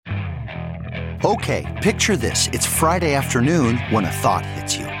Okay, picture this. It's Friday afternoon when a thought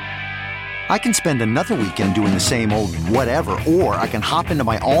hits you. I can spend another weekend doing the same old whatever, or I can hop into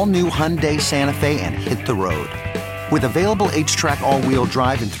my all-new Hyundai Santa Fe and hit the road. With available H-Track all-wheel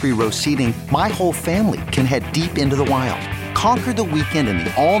drive and 3-row seating, my whole family can head deep into the wild. Conquer the weekend in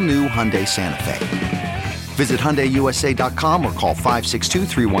the all-new Hyundai Santa Fe. Visit HyundaiUSA.com or call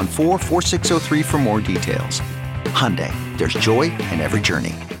 562-314-4603 for more details. Hyundai, there's joy in every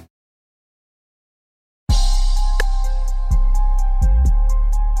journey.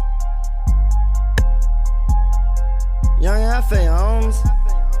 Young F.A. Holmes.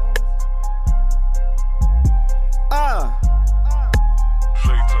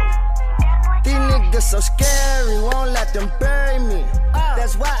 These niggas so scary, won't let them bury me.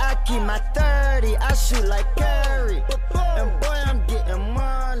 That's why I keep my 30, I shoot like Curry. And boy, I'm getting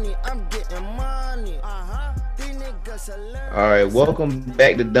money, These niggas hilarious. All right, welcome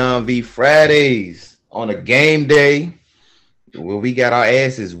back to Don V Fridays on a game day where we got our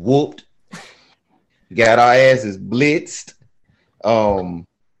asses whooped, got our asses blitzed,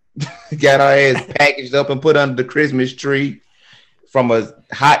 got our ass packaged up and put under the Christmas tree from a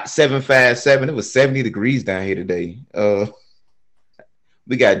hot 757. It was 70 degrees down here today.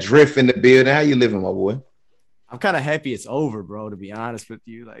 We got Drift in the building. How you living, my boy? I'm kind of happy it's over, bro, to be honest with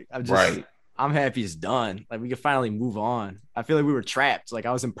you. Like, I'm happy it's done. Like, we can finally move on. I feel like we were trapped. Like,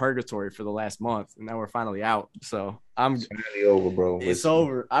 I was in purgatory for the last month, and now we're finally out. So It's finally over, bro. It's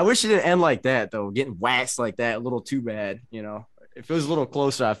over. I wish it didn't end like that, though. Getting waxed like that, a little too bad, you know. If it was a little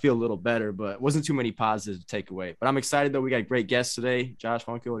closer, I feel a little better, but it wasn't too many positives to take away. But I'm excited, though. We got great guests today. Josh,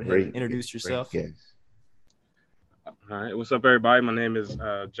 why don't you go ahead and introduce yourself? All right. What's up, everybody? My name is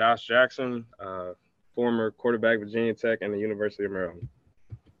Josh Jackson, former quarterback, Virginia Tech and the University of Maryland.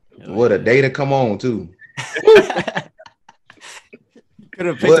 What a day to come on, too. Could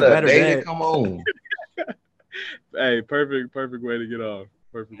have picked a better day to come on. Hey, perfect way to get off.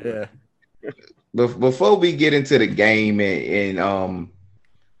 Perfect. Yeah. Before we get into the game, and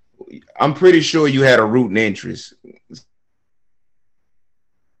I'm pretty sure you had a rooting interest.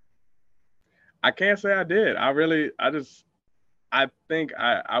 I can't say I did. I think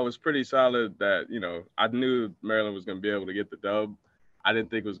I was pretty solid that, you know, I knew Maryland was going to be able to get the dub. I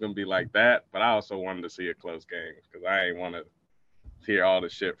didn't think it was going to be like that, but I also wanted to see a close game because I ain't want to hear all the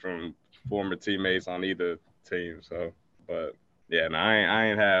shit from former teammates on either team. So, but yeah, no,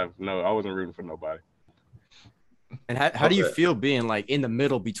 I wasn't rooting for nobody. And how do you feel being like in the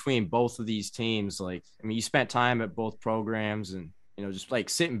middle between both of these teams? Like, I mean, you spent time at both programs and, you know, just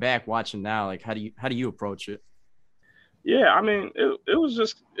like sitting back watching now, like how do you approach it? Yeah, I mean, it was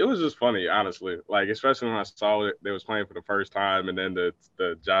just funny, honestly. Like, especially when I saw it, they was playing for the first time, and then the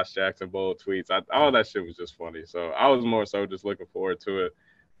Josh Jackson Bowl tweets, all that shit was just funny. So I was more so just looking forward to it.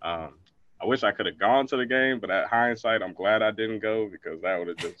 I wish I could have gone to the game, but at hindsight, I'm glad I didn't go because that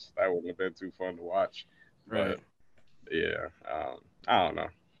wouldn't have been too fun to watch. Right. But yeah, I don't know.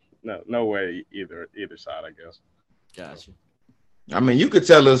 No way either side, I guess. Gotcha. I mean, you could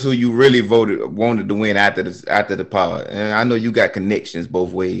tell us who you really wanted to win after the pod, and I know you got connections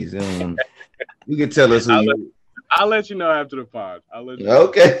both ways. You can tell us who. I'll let you know after the pod. I'll let you know.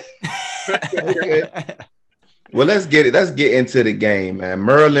 Okay. Okay. Well, let's get into the game, man.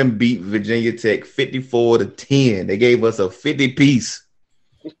 Maryland beat Virginia Tech 54-10. They gave us a 50-piece.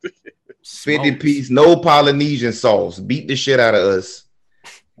 50-piece, no Polynesian sauce. Beat the shit out of us.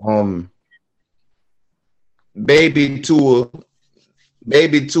 Baby Tua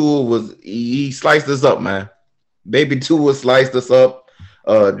he sliced us up, man. Baby Tua sliced us up.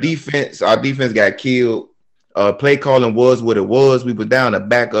 Our defense got killed. Play calling was what it was. We were down a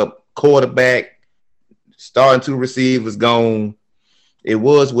backup quarterback. Starting to receive was gone. It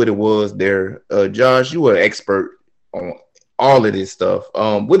was what it was there. Josh, you were an expert on all of this stuff.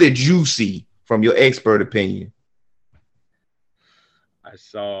 What did you see from your expert opinion? I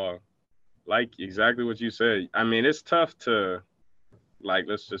saw like exactly what you said. I mean, it's tough to, like,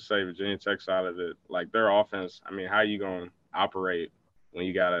 let's just say Virginia Tech side of it, like their offense. I mean, how you going to operate when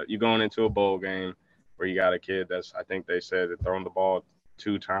you're going into a bowl game where you got a kid that's, I think they said, that throwing the ball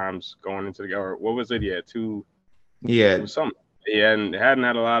 2 times going into the, or what was it? Yeah, 2. Yeah. It was something. Yeah, and hadn't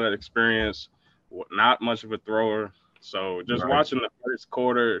had a lot of experience, not much of a thrower. So just watching the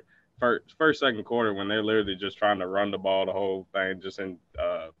second quarter when they're literally just trying to run the ball, the whole thing, just in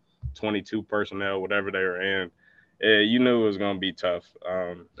 22 personnel, whatever they were in, you knew it was going to be tough.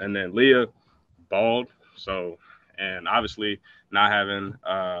 And then Leah balled. So, and obviously not having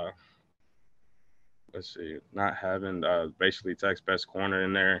basically Tech's best corner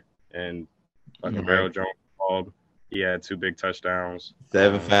in there, and fucking Barrel Jones balled. He had 2 big touchdowns.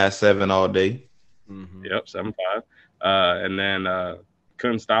 757 all day. Mm-hmm. Yep, 7-5. And then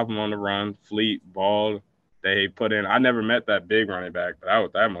couldn't stop him on the run. Fleet, Ball. They put in. I never met that big running back,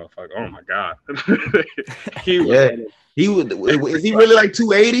 but that motherfucker. Oh my god, he was. Yeah, he was. Is he really like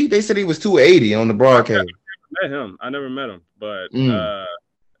 280? They said he was 280 on the broadcast. I never met him, but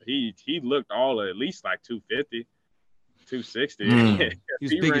he looked all at least like 250, 260. He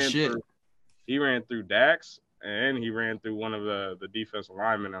was big as shit. He ran through Dax, and he ran through one of the defensive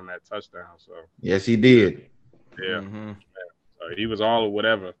linemen on that touchdown. So yes, he did. Yeah, so he was all or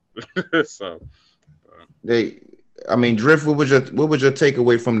whatever. So Drift. What was your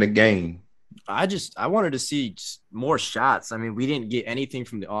takeaway from the game? I wanted to see more shots. I mean, we didn't get anything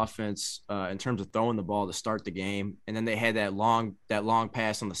from the offense in terms of throwing the ball to start the game, and then they had that long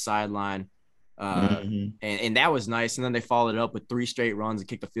pass on the sideline, and that was nice. And then they followed it up with 3 straight runs and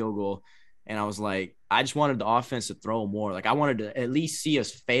kicked a field goal. And I was like, I just wanted the offense to throw more. Like I wanted to at least see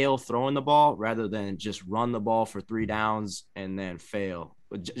us fail throwing the ball rather than just run the ball for 3 downs and then fail.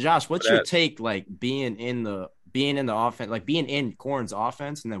 But Josh, what's your take? Like being in the offense, like being in Corn's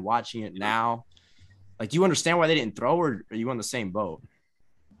offense and then watching it now. Like, do you understand why they didn't throw, or are you on the same boat?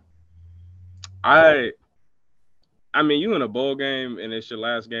 I mean, you in a bowl game and it's your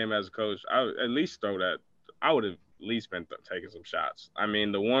last game as a coach. I would at least throw that. I would have at least been taking some shots. I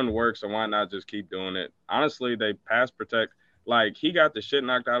mean, the one works, so why not just keep doing it? Honestly, they pass protect. Like, he got the shit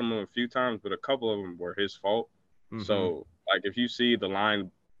knocked out of him a few times, but a couple of them were his fault. Mm-hmm. So, like, if you see the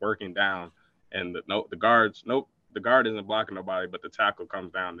line working down and the guard isn't blocking nobody, but the tackle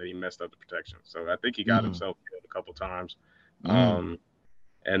comes down, then he messed up the protection. So I think he got himself killed a couple times. And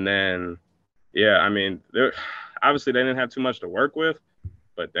then, yeah, I mean, obviously they didn't have too much to work with,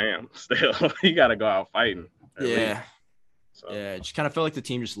 but damn, still, you got to go out fighting. Yeah. So. Yeah, it just kind of felt like the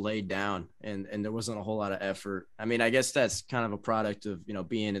team just laid down and there wasn't a whole lot of effort. I mean, I guess that's kind of a product of,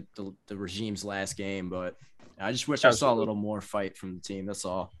 being at the regime's last game, but I just wish I saw a little more fight from the team. That's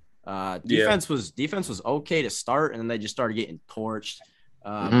all. Defense was okay to start, and then they just started getting torched.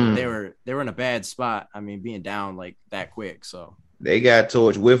 They were in a bad spot. I mean, being down like that quick. So they got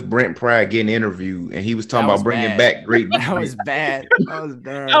torched with Brent Pryor getting interviewed, and he was talking about bringing back great. That was bad. That was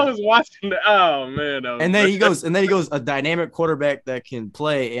bad. I was watching oh man. And then he goes, a dynamic quarterback that can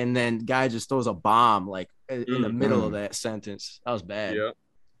play, and then guy just throws a bomb like in the middle of that sentence. That was bad.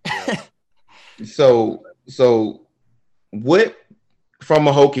 Yeah. So what? From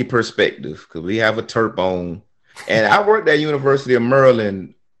a Hokie perspective, because we have a Terp on, and I worked at University of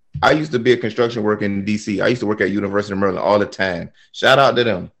Maryland. I used to be a construction worker in DC. I used to work at University of Maryland all the time. Shout out to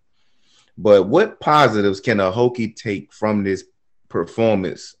them. But what positives can a Hokie take from this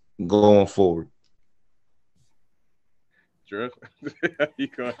performance going forward? Drew, you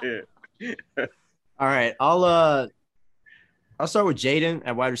go ahead. All right, I'll start with Jaden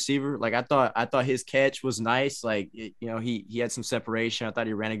at wide receiver. Like I thought his catch was nice. Like he had some separation. I thought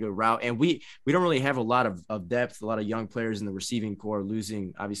he ran a good route. And we don't really have a lot of depth, a lot of young players in the receiving core,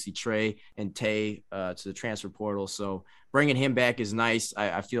 losing obviously Trey and Tay to the transfer portal. So bringing him back is nice.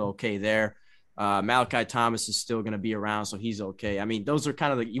 I feel okay there. Malachi Thomas is still going to be around, so he's okay. I mean, those are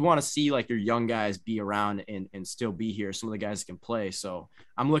kind of you want to see like your young guys be around and still be here. Some of the guys that can play. So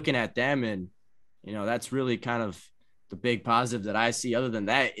I'm looking at them, and that's really kind of the big positive that I see. Other than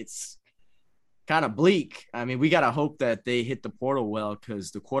that, it's kind of bleak. I mean, we got to hope that they hit the portal well,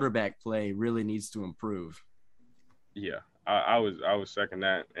 because the quarterback play really needs to improve. Yeah, I was second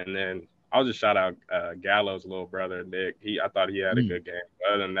that. And then I'll just shout out Gallo's little brother, Nick. I thought he had a good game.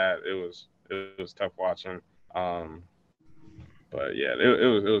 But other than that, it was tough watching. But yeah,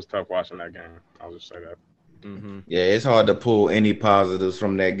 it was tough watching that game. I'll just say that. Mm-hmm. Yeah, it's hard to pull any positives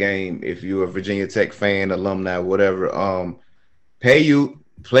from that game if you're a Virginia Tech fan, alumni, whatever. Payu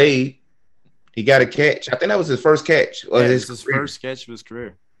played. He got a catch. I think that was his first catch. Yeah, his first catch of his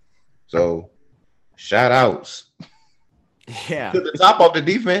career. So, shout outs. Yeah. To the top of the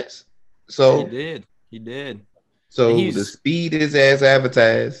defense. So He did. So the speed is as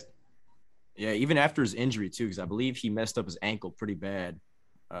advertised. Yeah, even after his injury too, because I believe he messed up his ankle pretty bad.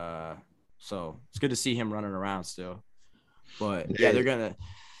 So it's good to see him running around still. But yeah, they're gonna.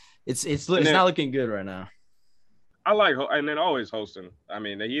 It's not looking good right now. I like, and then always hosting. I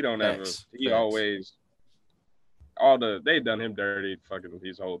mean, he don't ever. He always. They've done him dirty fucking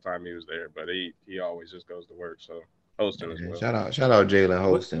his whole time he was there, but he always just goes to work. So hosting as well. Shout out Jalen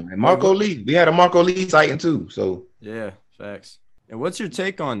hosting. And Marco Lee. We had a Marco Lee sighting too. So yeah, facts. And what's your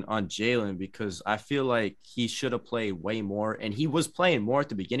take on Jalen? Because I feel like he should have played way more, and he was playing more at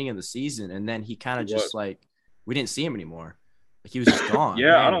the beginning of the season, and then he kind of just we didn't see him anymore. Like he was just gone.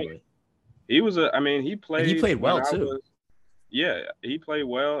 Yeah, randomly. He was he played. And he played well too. yeah, he played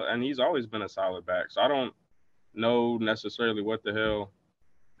well, and he's always been a solid back. So I don't know necessarily what the hell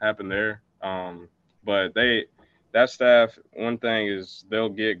happened there. But that staff, one thing is they'll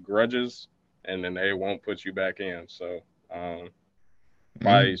get grudges, and then they won't put you back in. So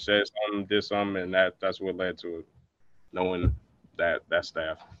probably said something, did something, and that's what led to it. Knowing that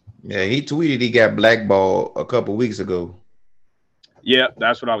staff. Yeah, he tweeted he got blackballed a couple weeks ago. Yeah,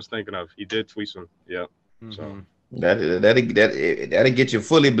 that's what I was thinking of. He did tweet some. Yeah. Mm-hmm. So that'll get you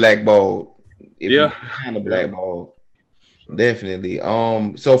fully blackballed. If yeah, you kind of blackballed. Definitely.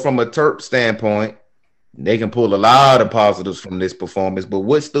 So from a Terp standpoint, they can pull a lot of positives from this performance. But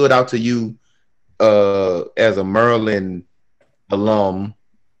what stood out to you as a Maryland alum,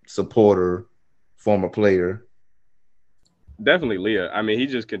 supporter, former player? definitely Leah. I mean, he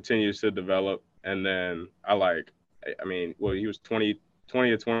just continues to develop, and then he was 20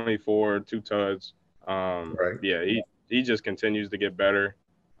 to 24, 2 tuds. Right. Yeah, he just continues to get better.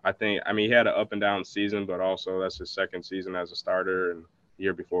 I mean, he had an up and down season, but also that's his second season as a starter, and the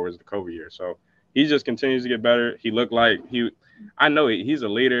year before was the COVID year. So he just continues to get better. He looked like I know he's a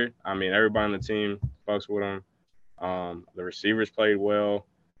leader. I mean, everybody on the team fucks with him. The receivers played well.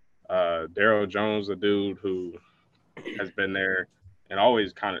 Daryl Jones, the dude who has been there and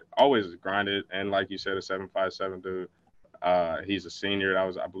always grinded, and like you said, a 7.57 dude. He's a senior. That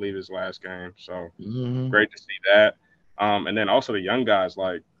was, I believe, his last game. So great to see that. And then also the young guys,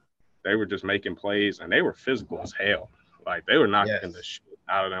 like, they were just making plays, and they were physical as hell. Like, they were knocking the shit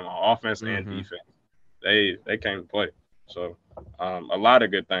out of them on offense and defense. They came to play. So a lot of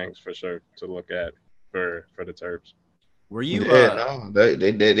good things for sure to look at for the Terps. Were you?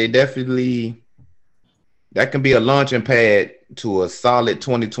 They definitely. That can be a launching pad to a solid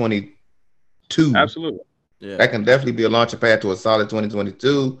 2022. Absolutely. Yeah. That can definitely be a launching pad to a solid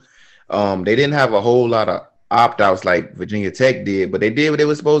 2022. They didn't have a whole lot of opt-outs like Virginia Tech did, but they did what they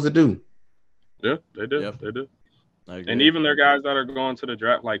were supposed to do. Yeah, they did. Yep. They did. And even their guys that are going to the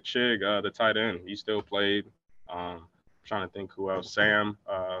draft, like Chig, the tight end, he still played. Trying to think who else. Sam,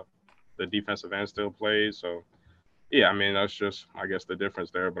 the defensive end, still plays. So, yeah, I mean, that's just, I guess, the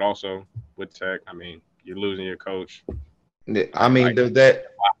difference there. But also with Tech, I mean, you're losing your coach. I mean, does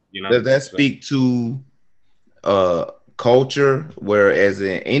that speak to culture? Whereas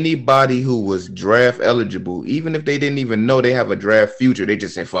in anybody who was draft eligible, even if they didn't even know they have a draft future, they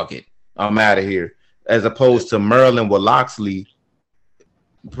just say, fuck it, I'm out of here. As opposed to Maryland with Loxley,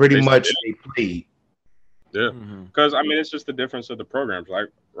 pretty much they played. Yeah, because I mean, it's just the difference of the programs,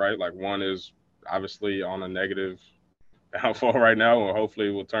 right? Like, one is obviously on a negative downfall right now, or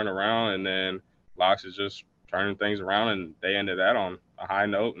hopefully will turn around, and then Lox is just turning things around, and they ended that on a high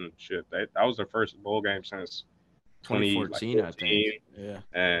note, and shit. That was their first bowl game since 2014, I think. Yeah,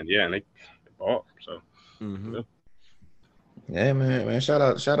 and they bought. So. Yeah, man. Shout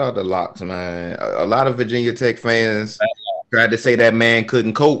out to Locks, man. A lot of Virginia Tech fans tried to say that man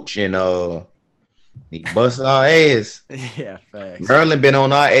couldn't coach, and he busted our ass. Yeah, facts. Maryland been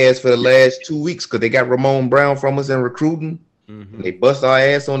on our ass for the last 2 weeks because they got Ramon Brown from us in recruiting. They bust our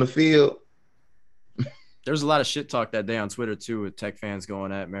ass on the field. There's a lot of shit talk that day on Twitter too, with Tech fans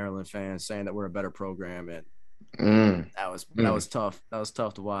going at Maryland fans saying that we're a better program, and that was tough. That was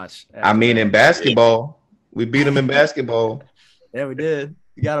tough to watch. I mean, in basketball, we beat them in basketball. Yeah, we did.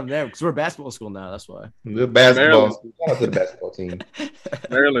 We got them there because we're a basketball school now. That's why. We're basketball. Shout out to the basketball team.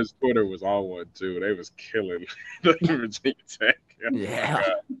 Maryland's Twitter was all one too. They was killing the Virginia Tech. Yeah,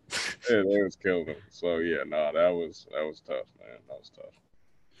 they was killing them. So yeah, no, that was tough, man. That was tough.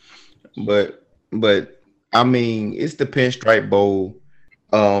 But I mean, it's the Pinstripe Bowl.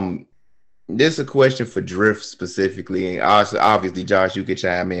 This is a question for Drift specifically, and obviously, Josh, you could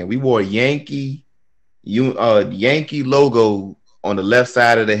chime in. We wore a Yankee logo on the left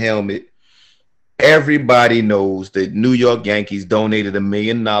side of the helmet. Everybody knows that New York Yankees donated $1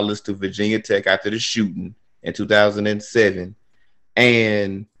 million to Virginia Tech after the shooting in 2007,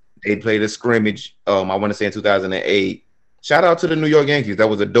 and they played a scrimmage. I want to say in 2008. Shout out to the New York Yankees. That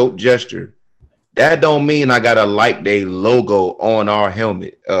was a dope gesture. That don't mean I gotta like their logo on our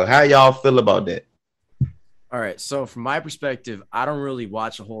helmet. How y'all feel about that? All right. So from my perspective, I don't really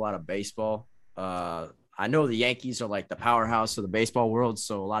watch a whole lot of baseball. I know the Yankees are like the powerhouse of the baseball world,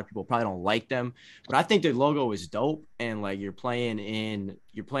 so a lot of people probably don't like them. But I think their logo is dope, and like you're playing in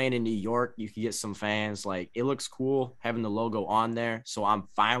New York, you can get some fans. Like, it looks cool having the logo on there, so I'm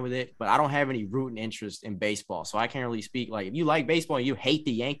fine with it. But I don't have any root and interest in baseball, so I can't really speak. Like, if you like baseball and you hate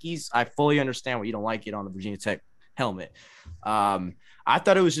the Yankees, I fully understand why you don't like it on the Virginia Tech helmet. I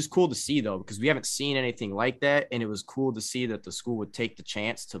thought it was just cool to see, though, because we haven't seen anything like that. And it was cool to see that the school would take the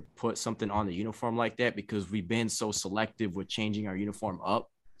chance to put something on the uniform like that, because we've been so selective with changing our uniform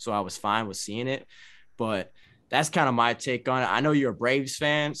up. So I was fine with seeing it. But that's kind of my take on it. I know you're a Braves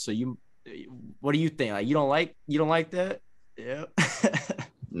fan. So what do you think? Like, you don't like that? Yeah.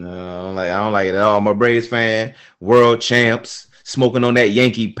 No, I don't like it at all. I'm a Braves fan, world champs, smoking on that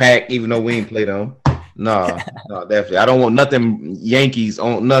Yankee pack, even though we ain't played them. No, definitely. I don't want nothing Yankees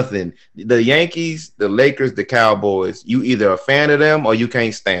on nothing. The Yankees, the Lakers, the Cowboys. You either a fan of them or you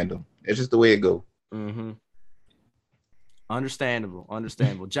can't stand them. It's just the way it goes. Mm-hmm. Understandable.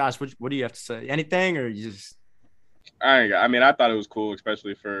 Josh, what do you have to say? Anything, or you just? I thought it was cool,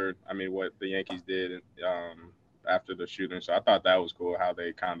 especially for what the Yankees did after the shooting. So I thought that was cool how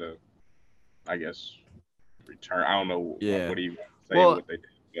they kind of, I guess, return. I don't know what do you say what they did.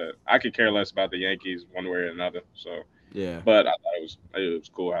 But I could care less about the Yankees one way or another. So yeah, but I thought it was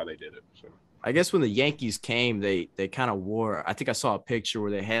cool how they did it. So I guess when the Yankees came, they kind of wore. I think I saw a picture where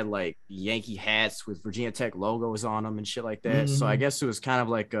they had like Yankee hats with Virginia Tech logos on them and shit like that. Mm-hmm. So I guess it was kind of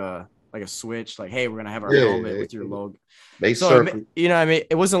like a switch. Like, hey, we're gonna have our helmet with your logo. You know what I mean?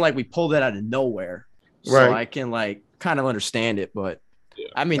 It wasn't like we pulled that out of nowhere. So right. I can like kind of understand it, but. Yeah.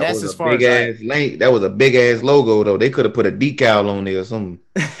 I mean, that's as far as that was a big ass logo though. They could have put a decal on there or something.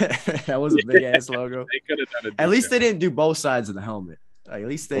 That was a big ass logo. They could have done it. At least they didn't do both sides of the helmet. Like, at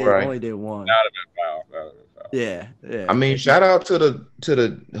least they only did one. That would have been foul. Yeah. I mean, shout out to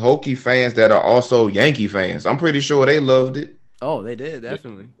the Hokie fans that are also Yankee fans. I'm pretty sure they loved it. Oh, they did,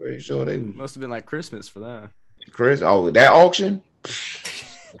 definitely. Pretty sure they must have been like Christmas for that. That auction?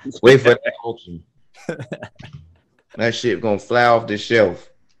 Wait for that auction. That shit gonna fly off the shelf.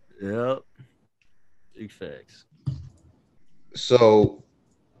 Yep. Big facts. So,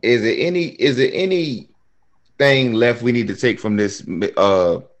 is there anything left we need to take from this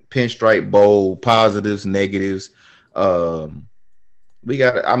Pinstripe Bowl? Positives, negatives. We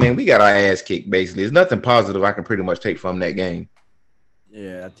got our ass kicked. Basically, there's nothing positive I can pretty much take from that game.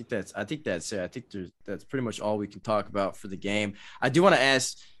 Yeah, I think that's it. I think that's pretty much all we can talk about for the game. I do want to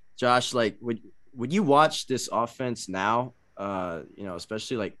ask Josh, like, would you watch this offense now,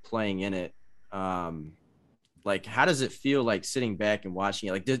 especially like playing in it? Like, how does it feel like sitting back and watching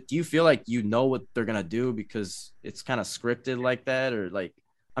it? Like, do you feel like you know what they're going to do because it's kind of scripted like that? Or like,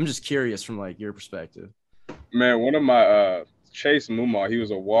 I'm just curious from like your perspective. Man, one of my Chase Mumau, he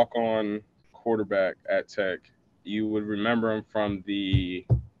was a walk-on quarterback at Tech. You would remember him from the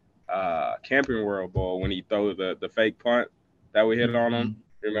Camping World Bowl when he threw the fake punt that we hit on him.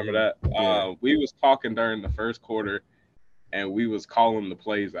 Remember that? Yeah. We was talking during the first quarter, and we was calling the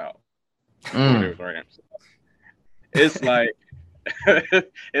plays out. It's like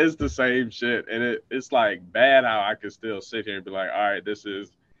it's the same shit, and it's like bad how I can still sit here and be like, all right, this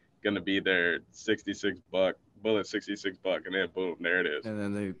is gonna be their $66 bullet, $66, and then boom, there it is. And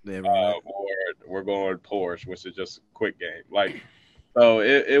then they we're going Porsche, which is just a quick game. Like, so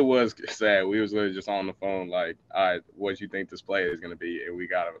it was sad. We was literally just on the phone, like, all right, what do you think this play is gonna be? And we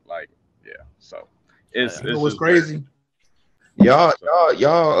got it, like, yeah. So it was crazy.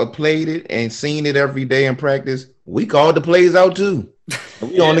 Y'all played it and seen it every day in practice. We called the plays out too.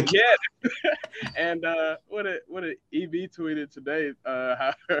 We on the And what did EB tweeted today?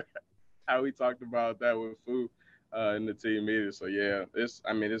 How we talked about that with Fu in the team meeting. So yeah, it's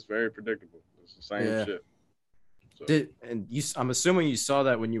very predictable. It's the same shit. So. I'm assuming you saw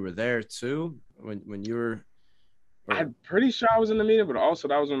that when you were there too, when you were. I'm pretty sure I was in the meeting, but also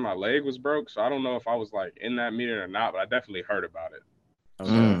that was when my leg was broke. So I don't know if I was like in that meeting or not, but I definitely heard about it.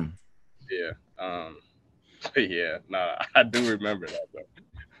 Okay. Yeah. I do remember that though.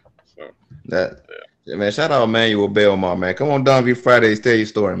 So man, shout out Emmanuel Belmont, man. Come on, Don V Fridays, tell your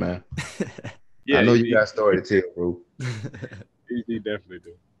story, man. Yeah, I know you got a story to tell, bro. He definitely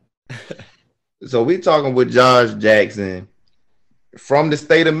do. So we talking with Josh Jackson from the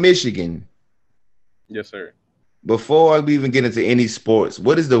state of Michigan. Yes, sir. Before we even get into any sports,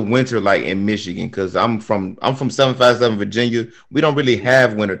 what is the winter like in Michigan? Because I'm from 757 Virginia. We don't really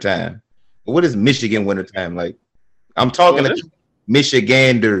have wintertime. But what is Michigan wintertime like? I'm talking to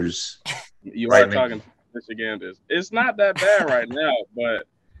Michiganders. You are talking to Michiganders. It's not that bad right now, but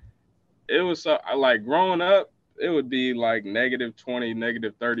it was like growing up, it would be like -20,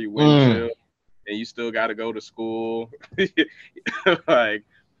 -30 wind chill, and you still got to go to school. Like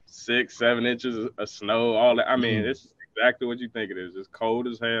 6-7 inches of snow, all that. I mean, it's exactly what you think it is. It's cold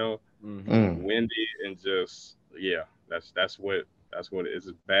as hell, windy, and just that's what it's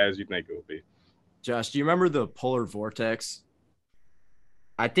as bad as you think it would be. Josh, do you remember the polar vortex?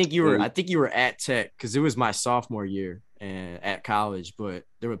 I think you were at Tech because it was my sophomore year and at college. But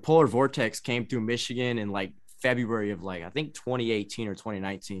the polar vortex came through Michigan in like February of like I think 2018 or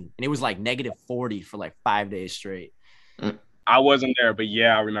 2019, and it was like -40 for like 5 days straight. I wasn't there, but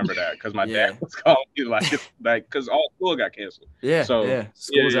yeah, I remember that because my dad was calling me like because all school got canceled. Yeah, so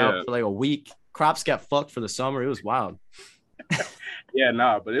school was out for like a week. Crops got fucked for the summer. It was wild.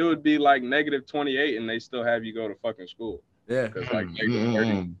 But it would be like -28, and they still have you go to fucking school. Yeah, because like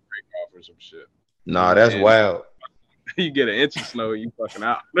 -30 break off or some shit. Nah, that's wild. You get an inch of snow, you fucking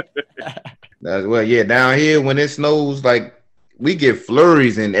out. Down here when it snows, like we get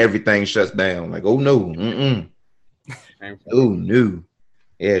flurries and everything shuts down. Like, oh no, oh no.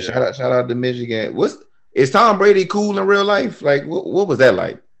 Yeah, shout out to Michigan. Is Tom Brady cool in real life? Like, what was that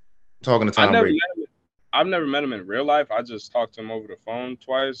like? Talking to Tom Brady. I've never met him in real life. I just talked to him over the phone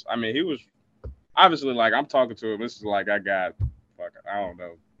twice. I mean, he was obviously like I'm talking to him. This is like I don't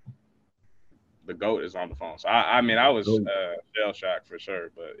know. The GOAT is on the phone. So I was shell shocked for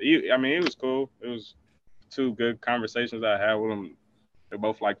sure. But he was cool. It was 2 good conversations I had with him. They're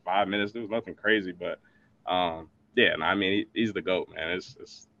both like 5 minutes. There was nothing crazy, but he's the GOAT, man.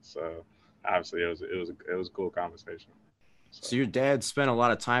 It's obviously it was a cool conversation. So your dad spent a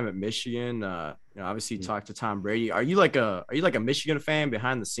lot of time at Michigan. Obviously you talked to Tom Brady. Are you like a Michigan fan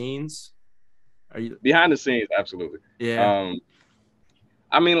behind the scenes? Are you behind the scenes? Absolutely. Yeah.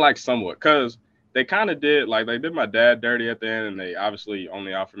 Like somewhat, because they kind of did they did my dad dirty at the end, and they obviously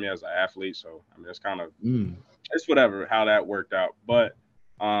only offered me as an athlete. So it's kind of it's whatever how that worked out. But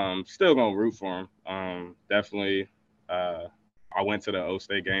still gonna root for him. Definitely. I went to the O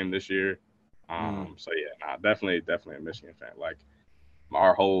State game this year. Definitely a Michigan fan. Like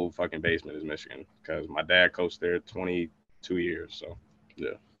our whole fucking basement is Michigan because my dad coached there 22 years. So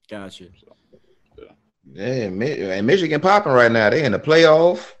yeah. Gotcha. So, yeah, and Michigan popping right now. They in the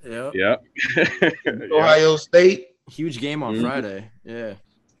playoff. Yep. Ohio State. Huge game on Friday. Yeah.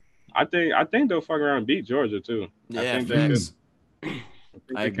 I think they'll fuck around and beat Georgia too. Yeah, I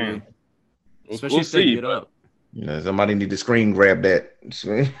agree. Especially if they get up. Somebody need to screen grab that.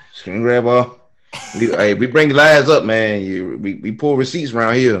 Screen grab all. Hey, we bring lies up, man. We pull receipts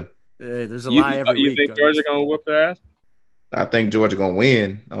around here. Hey, there's a lie every week. You think Georgia gonna whoop their ass? I think Georgia gonna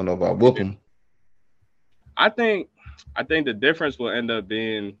win. I don't know about whoop them. I think the difference will end up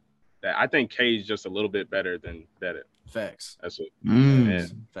being that I think K's just a little bit better than Bennett. Facts. That's it.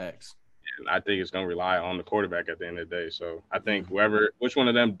 Facts. And I think it's gonna rely on the quarterback at the end of the day. So I think which one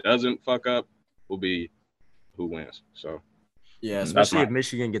of them doesn't fuck up will be who wins. So yeah, especially if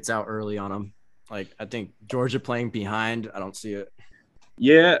Michigan gets out early on them. Like I think Georgia playing behind, I don't see it.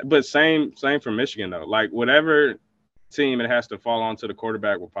 Yeah, but same for Michigan though. Like whatever team it has to fall onto the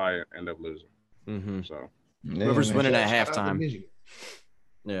quarterback will probably end up losing. Mm-hmm. So whoever's winning at halftime.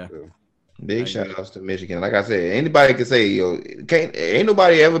 Yeah. Big shout outs to Michigan. Like I said, anybody can say, ain't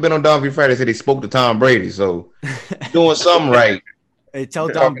nobody ever been on Don V Friday said they spoke to Tom Brady. So doing something right. Hey, tell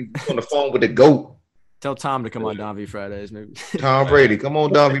Tom on the phone with the GOAT. Tell Tom to come on Don V Fridays, maybe. Tom Brady, come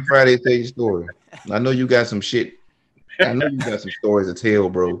on Don V Friday and tell your story. I know you got some shit. I know you got some stories to tell,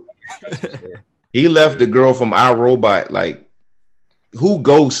 bro. He left the girl from Our Robot. Like, who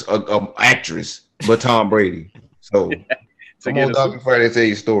ghosts a actress but Tom Brady? So come on Don V Friday and tell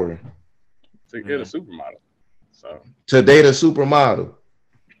your story. To get a supermodel. To date a supermodel.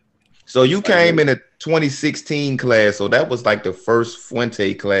 So you came in a 2016 class. So that was like the first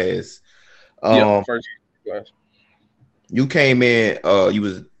Fuente class. First class. You came in, you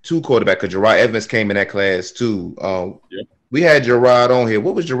was 2 quarterback because Gerard Evans came in that class too. We had Gerard on here.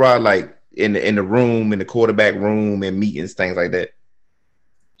 What was Gerard like in the room, in the quarterback room and meetings, things like that?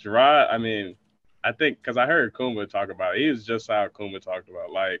 Gerard, I think because I heard Kuma talk about it. He was just how Kuma talked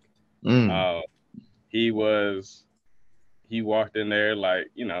about. Like he walked in there like,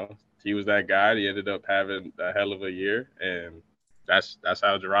 he was that guy. He ended up having a hell of a year, and that's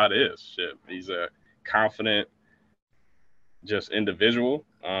how Gerard is. Shit, he's a confident, just individual.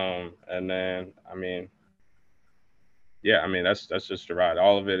 And then that's just Gerard.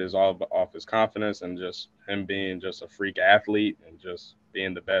 All of it is all off his confidence and just him being just a freak athlete and just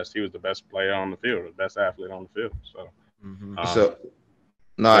being the best. He was the best player on the field, the best athlete on the field. So, I asked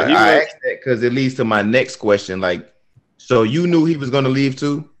that because it leads to my next question. Like, so you knew he was going to leave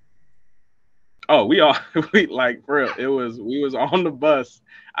too? Oh, we like for real. We was on the bus.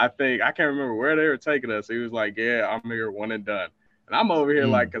 I think I can't remember where they were taking us. He was like, "Yeah, I'm here, one and done." And I'm over here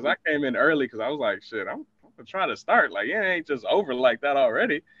like, because I came in early because I was like, "Shit, I'm trying to start." Like, it ain't just over like that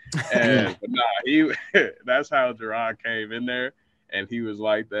already. And but nah, that's how Gerard came in there, and he was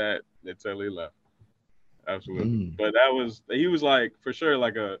like that until he left. absolutely. But he was like for sure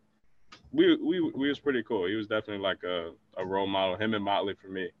like we was pretty cool. He was definitely like a role model. Him and Motley for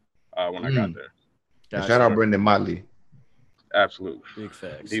me when I got there. Gotcha. Shout out Brendan Motley. Absolutely, big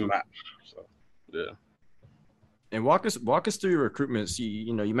facts. He matched. So yeah. And walk us through your recruitment. So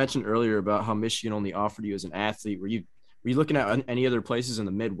you mentioned earlier about how Michigan only offered you as an athlete. Were you looking at any other places in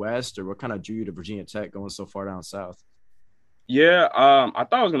the Midwest, or what kind of drew you to Virginia Tech going so far down south? Yeah, I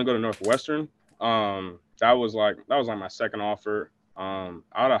thought I was gonna go to Northwestern. That was like my second offer.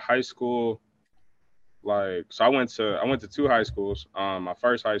 Out of high school, so I went to two high schools. My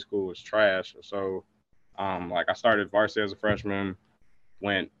first high school was trash, so I started varsity as a freshman.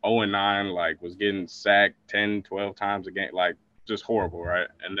 Went 0-9, was getting sacked 10, 12 times a game, just horrible, right?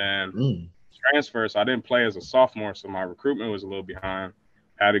 And then transfer, so I didn't play as a sophomore, so my recruitment was a little behind.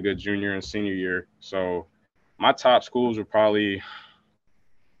 Had a good junior and senior year. So my top schools were probably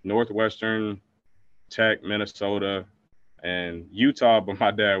Northwestern, Tech, Minnesota, and Utah, but my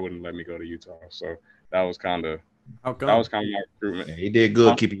dad wouldn't let me go to Utah. So that was kind of my recruitment. Yeah, he did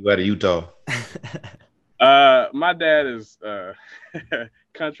good keeping you out of Utah. My dad is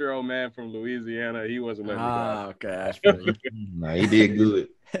country old man from Louisiana. He wasn't letting me go out there. Okay. Nah, he did good.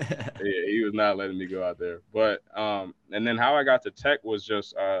 Yeah, he was not letting me go out there. But and then how I got to Tech was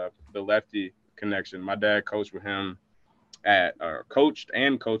just the lefty connection. My dad coached with him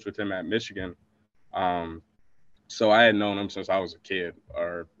coached with him at Michigan. So I had known him since I was a kid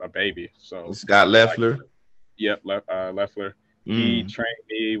or a baby. So Scott Leffler. Yep, Leffler. He trained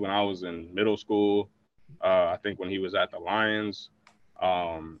me when I was in middle school. I think when he was at the Lions.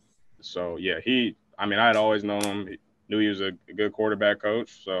 So yeah, I had always known him. He knew he was a good quarterback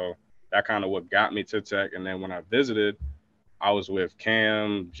coach. So that kind of what got me to Tech. And then when I visited, I was with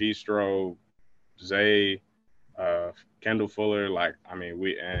Cam, G-Stro, Zay, Kendall Fuller,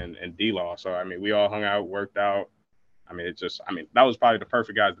 and D-Law. So we all hung out, worked out. That was probably the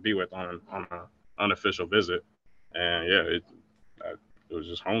perfect guys to be with on an unofficial visit. And yeah, it was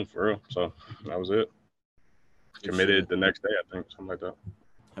just home for real. So that was it. Committed the next day, I think, something like that.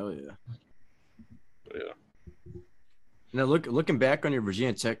 Hell yeah. But yeah. Now looking back on your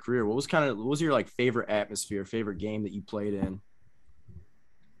Virginia Tech career, what was your favorite atmosphere, favorite game that you played in?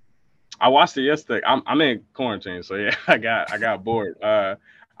 I watched it yesterday. I'm in quarantine, so yeah, I got bored. I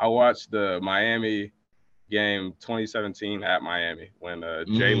watched the Miami game 2017 at Miami when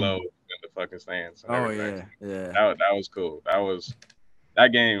J-Lo in the fucking stands. Oh yeah. That was cool.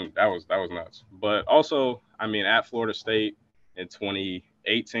 That game that was nuts. But also, at Florida State in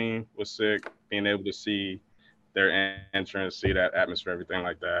 2018 was sick. Being able to see their entrance, see that atmosphere, everything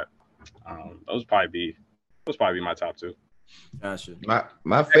like that. Those probably be my top two. Gotcha.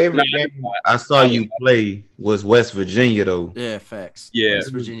 My favorite game I saw you play was West Virginia, though. Yeah, facts. Yeah,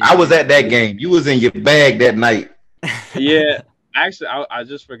 West Virginia. I was at that game. You was in your bag that night. Yeah, actually, I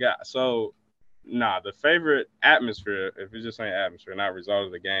just forgot. So, the favorite atmosphere, if you're just saying atmosphere, not result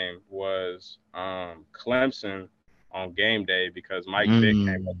of the game, was Clemson on game day because Mike Vick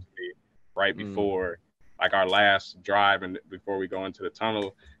came up to me right before our last drive and before we go into the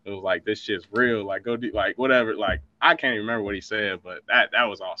tunnel. It was like, this shit's real. Go do whatever. I can't even remember what he said, but that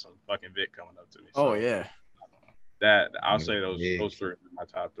was awesome. Fucking Vic coming up to me. So yeah. That I'll say those three are my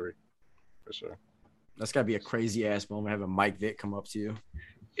top three for sure. That's gotta be a crazy ass moment having Mike Vick come up to you.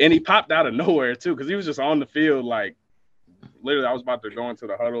 And he popped out of nowhere too, because he was just on the field. Literally, I was about to go into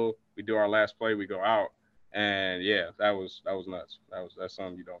the huddle. We do our last play. We go out, and yeah, that was nuts. That's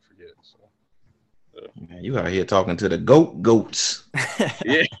something you don't forget. So. Man, you out here talking to the goats.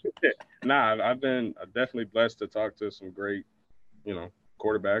 Yeah. I've been definitely blessed to talk to some great,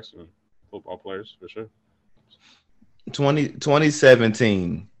 quarterbacks and football players for sure.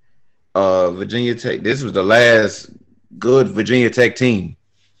 2017, Virginia Tech. This was the last good Virginia Tech team,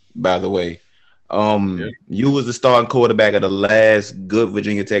 by the way. You was the starting quarterback of the last good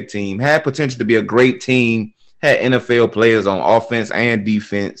Virginia Tech team. Had potential to be a great team. Had NFL players on offense and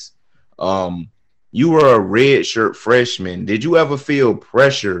defense. You were a redshirt freshman. Did you ever feel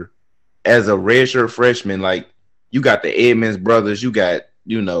pressure as a redshirt freshman? You got the Edmonds brothers, you got,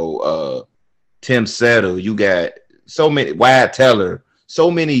 Tim Settle, you got so many, Wyatt Teller,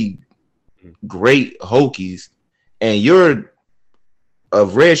 so many great Hokies, and you're a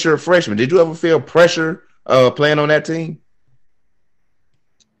redshirt freshman. Did you ever feel pressure playing on that team?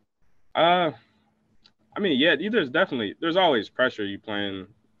 Yeah, there's always pressure you playing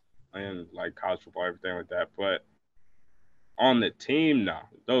college football, everything like that. But on the team, no,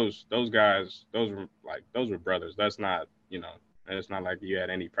 those guys, those were brothers. That's not, and it's not like you had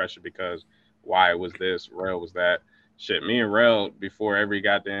any pressure because Wyatt was this, Rail was that. shit, me and Rel, before every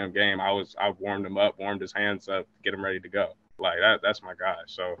goddamn game, I warmed him up, warmed his hands up, get him ready to go. Like that's my guy.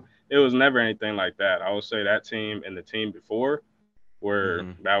 So it was never anything like that. I would say that team and the team before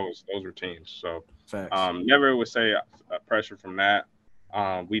were those were teams. So never would say pressure from that.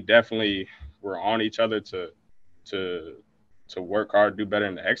 We definitely were on each other to work hard, do better,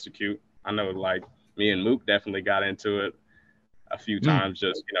 and to execute. I know, like, me and Mook definitely got into it a few times.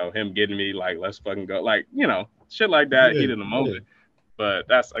 Just him getting me like, let's fucking go, like shit like that, heat in the moment. But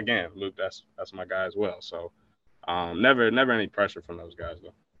that's again, Luke. That's my guy as well. So never any pressure from those guys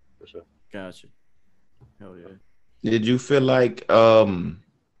though, for sure. Gotcha. Hell yeah. Did you feel like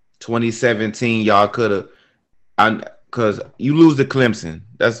 2017 y'all could have? Because you lose to Clemson.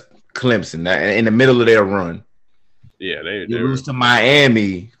 That's Clemson in the middle of their run. Yeah, they lose to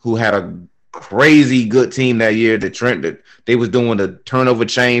Miami, who had a crazy good team that year. They was doing the turnover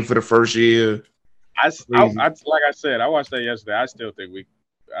chain for the first year. Like I said, I watched that yesterday. I still think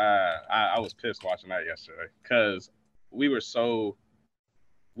I was pissed watching that yesterday because we were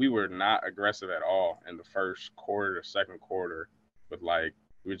not aggressive at all in the first quarter, the second quarter, but like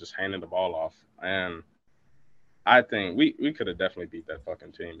we were just handing the ball off. And I think we could have definitely beat that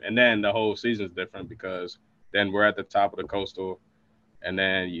fucking team. And then the whole season's different because then we're at the top of the Coastal, and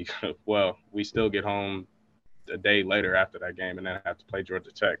then we still get home a day later after that game, and then have to play Georgia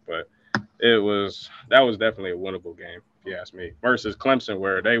Tech. But that was definitely a winnable game, if you ask me. Versus Clemson,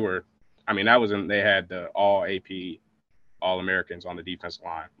 where they were, they had the all AP, all Americans on the defensive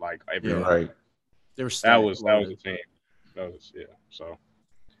line, like every right. They were that was a team. So.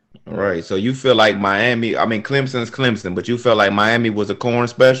 All right. So you feel like Miami? I mean, Clemson's Clemson, but you felt like Miami was a corn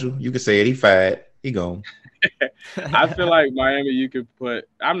special. You could say it. He fired. He gone. I feel like Miami, you could put.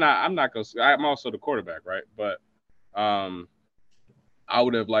 I'm not gonna. I'm also the quarterback, right? But I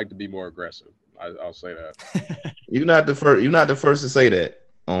would have liked to be more aggressive. I'll say that. You're not the first. You're not the first to say that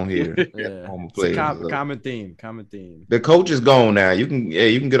on here. Yeah. It's a common theme. The coach is gone now. You can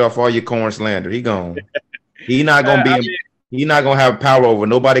get off all your corn slander. He gone. He not gonna be. He's not gonna have power over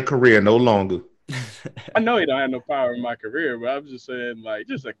nobody's career no longer. I know he don't have no power in my career, but I'm just saying, like,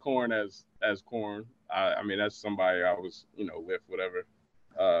 just a corn as corn. I mean, that's somebody I was, with whatever,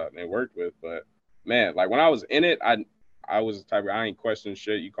 and worked with. But man, like when I was in it, I was the type of, I ain't question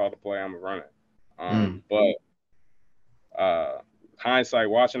shit. You call the play, I'm gonna run it. But hindsight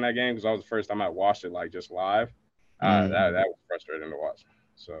watching that game, because that was the first time I watched it like just live. That was frustrating to watch.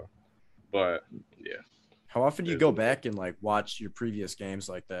 So, but yeah. How often do you go back and like watch your previous games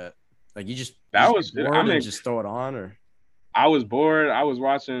like that? Like you just just throw it on, or? I was bored. I was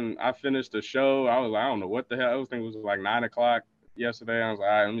watching. I finished the show. I was like, I don't know what the hell. Everything was like 9:00 yesterday. I was like,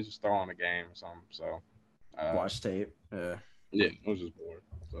 all right, let me just throw on a game or something. So watch tape. Yeah, it was just bored.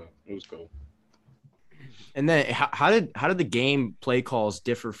 So it was cool. And then how did the game play calls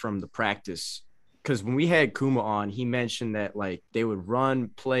differ from the practice? Because when we had Kuma on, he mentioned that like they would run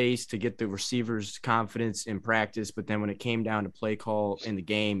plays to get the receivers' confidence in practice, but then when it came down to play call in the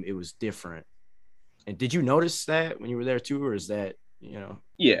game, it was different. And did you notice that when you were there too, or is that Yeah,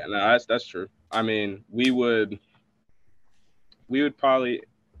 no, that's true. I mean, we would probably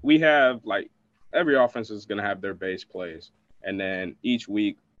have like every offense is gonna have their base plays, and then each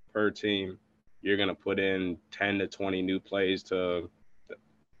week per team, you're gonna put in 10 to 20 new plays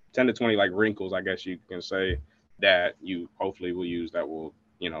 10 to 20 like wrinkles, I guess you can say, that you hopefully will use that will,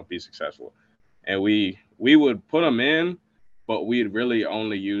 be successful. And we would put them in, but we'd really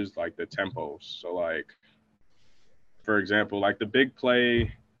only use like the tempos. So like, for example, like the big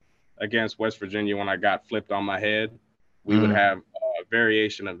play against West Virginia when I got flipped on my head, we would have a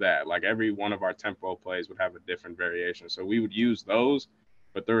variation of that. Like every one of our tempo plays would have a different variation. So we would use those,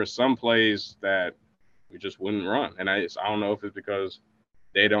 but there were some plays that we just wouldn't run. And I don't know if it's because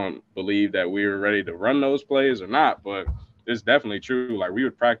they don't believe that we were ready to run those plays or not, but it's definitely true. Like we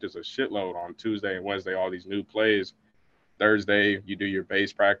would practice a shitload on Tuesday and Wednesday, all these new plays. Thursday, you do your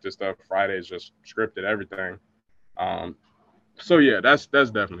base practice stuff. Friday is just scripted everything. So yeah, that's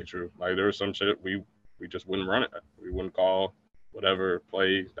definitely true. Like there was some shit we just wouldn't run it. We wouldn't call whatever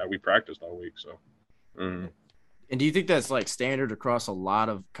play that we practiced all week. So. And do you think that's like standard across a lot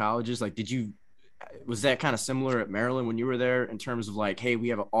of colleges? Like, was that kind of similar at Maryland when you were there in terms of like, hey, we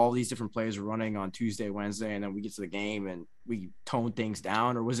have all these different plays we're running on Tuesday, Wednesday, and then we get to the game and we tone things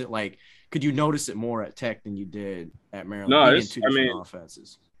down? Or was it like, could you notice it more at Tech than you did at Maryland? No,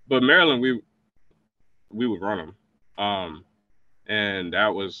 offenses. But Maryland, we would run them. And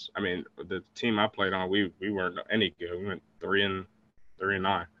that was, the team I played on, we weren't any good. We went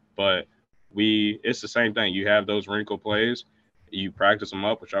 3-9. But it's the same thing. You have those wrinkle plays. You practice them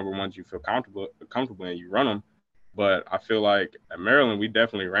up, whichever ones you feel comfortable in, you run them. But I feel like at Maryland, we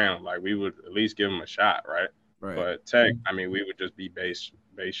definitely ran them. Like we would at least give them a shot, right? Right. But Tech, I mean, we would just be base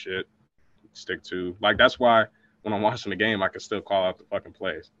shit, stick to. Like that's why when I'm watching the game, I can still call out the fucking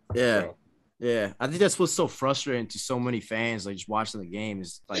plays. Yeah. So, Yeah. I think that's what's so frustrating to so many fans, like just watching the game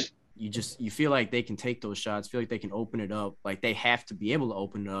is like you feel like they can take those shots, feel like they can open it up. Like they have to be able to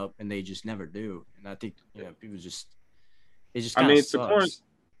open it up and they just never do. And I think, people it just kind of sucks.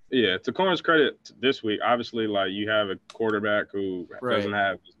 To Corn's credit this week, obviously, like you have a quarterback who doesn't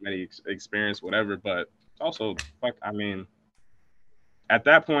have as many experience, whatever, but also, at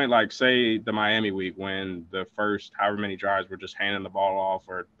that point, like say the Miami week when the first however many drives were just handing the ball off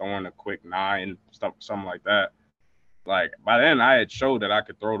or throwing a quick 9, something like that. Like by then, I had showed that I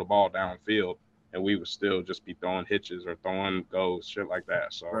could throw the ball downfield, and we would still just be throwing hitches or throwing goals, shit like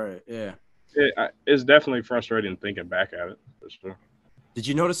that. So, right, yeah, it's definitely frustrating thinking back at it for sure. Did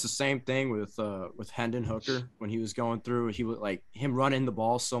you notice the same thing with Hendon Hooker when he was going through? He would like him running the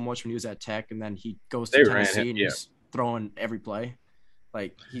ball so much when he was at Tech, and then he goes to Tennessee and he's throwing every play.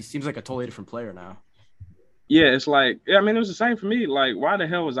 Like he seems like a totally different player now. Yeah, it's like it was the same for me. Like, why the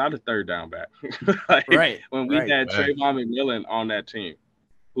hell was I the third down back? When we had Trayvon McMillan on that team,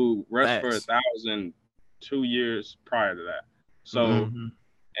 who rushed for 1,000 2 years prior to that. So, and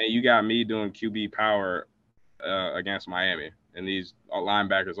you got me doing QB power against Miami. And these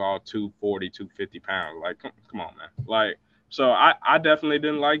linebackers all 240, 250 pounds. Like, come on, man. Like, so I definitely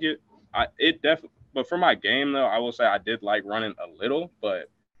didn't like it. But for my game though, I will say I did like running a little, but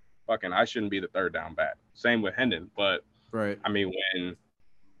fucking I shouldn't be the third down back. Same with Hendon, but I mean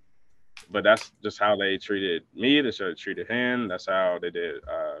but that's just how they treated me. They should have treated him. That's how they did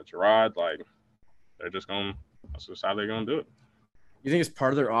Gerard. Like that's just how they're gonna do it. You think it's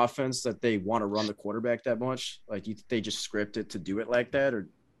part of their offense that they want to run the quarterback that much? Like, they just script it to do it like that, or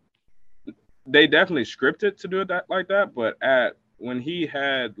they definitely scripted to do it like that. But when he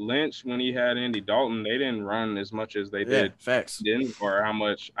had Lynch, when he had Andy Dalton, they didn't run as much as they did. Facts. Didn't or how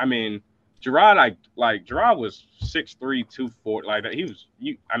much? I mean, Gerard, Gerard was 6'3", 240. Like he was.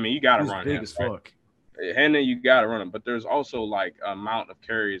 You got to run big him. As fuck. Hendon, you got to run him. But there's also like amount of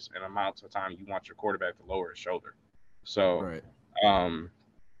carries and amounts of time you want your quarterback to lower his shoulder. So. Right.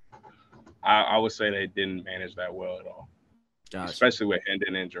 I would say they didn't manage that well at all, Gotcha. Especially with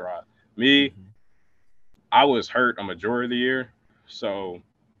Hendon and Gerard. I was hurt a majority of the year, so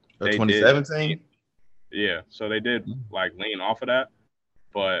 2017. So they did like lean off of that,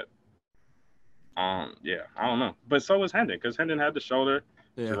 but I don't know. But so was Hendon because Hendon had the shoulder.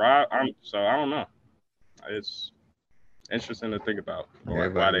 Gerard, so I don't know. It's interesting to think about.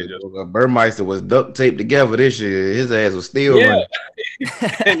 Why they just Burmeister was duct taped together this year. His ass was still running.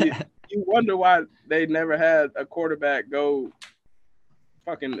 And you wonder why they never had a quarterback go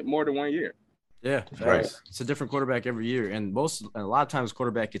fucking more than 1 year. Yeah, right. It's a different quarterback every year, and a lot of times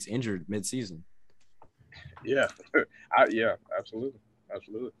quarterback gets injured mid-season. Yeah, absolutely.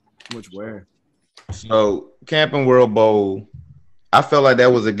 Which wear. So Camping World Bowl. I felt like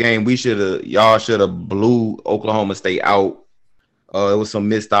that was a game y'all should have blew Oklahoma State out. There was some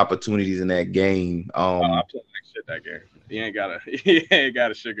missed opportunities in that game. I played like shit that game. You ain't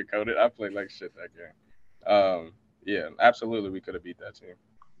gotta sugarcoat it. I played like shit that game. Yeah, absolutely we could have beat that team.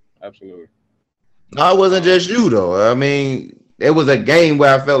 Absolutely. No, it wasn't just you though. I mean, it was a game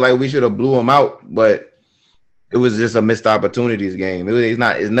where I felt like we should have blew them out, but it was just a missed opportunities game.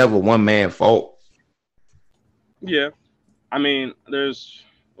 It's never one man fault. Yeah. I mean, there's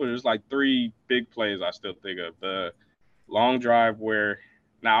like 3 big plays I still think of. The long drive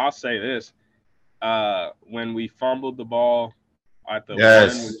now I'll say this, when we fumbled the ball at the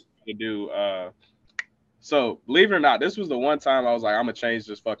one we do. So believe it or not, this was the one time I was like, I'm gonna change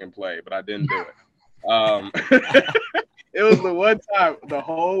this fucking play, but I didn't do it. It was the one time the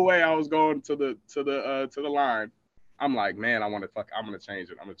whole way I was going to the line. I'm like, man, I'm gonna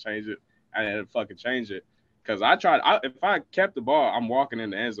change it. I didn't fucking change it. Because if I kept the ball, I'm walking in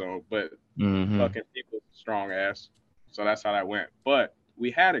the end zone, but fucking people strong ass. So that's how that went. But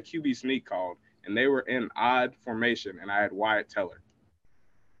we had a QB sneak called, and they were in odd formation, and I had Wyatt Teller.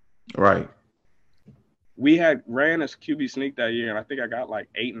 Right. We had ran a QB sneak that year, and I think I got like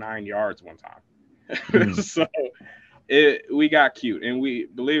 8-9 yards one time. So we got cute, and we,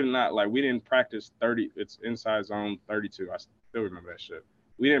 believe it or not, like we didn't practice 30. It's inside zone 32. I still remember that shit.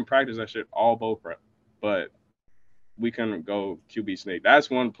 We didn't practice that shit all bowl prep. But we couldn't go QB sneak. That's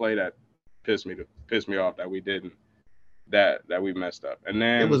one play that pissed me off that we didn't, that we messed up. And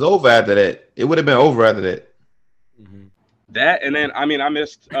then it was over after that. It would have been over after that. That, and then I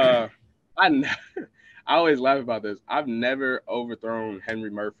missed. I always laugh about this. I've never overthrown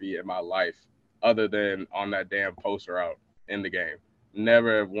Henry Murphy in my life other than on that damn poster out in the game.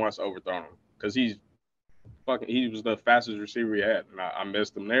 Never once overthrown him because he was the fastest receiver he had, and I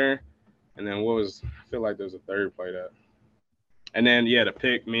missed him there. And then I feel like there's a third play that. And then the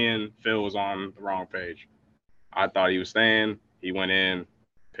pick, me and Phil was on the wrong page. I thought he was staying. He went in,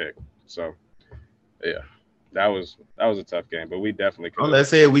 pick. So yeah, that was a tough game, but we definitely could. Let's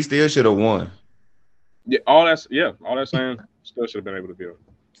say we still should have won. Yeah, all that saying, still should have been able to build.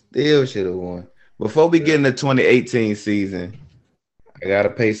 Still should have won. Before we get in the 2018 season, I gotta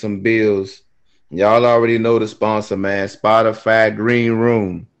pay some bills. Y'all already know the sponsor, man. Spotify Green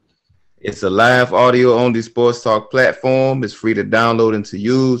Room. It's a live audio only sports talk platform. It's free to download and to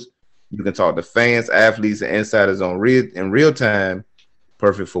use. You can talk to fans, athletes, and insiders in real time.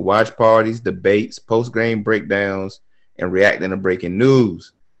 Perfect for watch parties, debates, post-game breakdowns, and reacting to breaking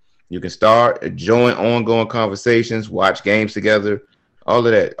news. You can start, join ongoing conversations, watch games together, all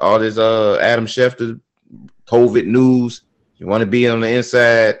of that. All this Adam Schefter, COVID news. You want to be on the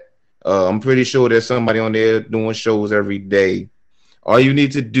inside. I'm pretty sure there's somebody on there doing shows every day. All you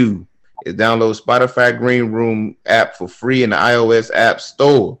need to do is download Spotify Green Room app for free in the iOS App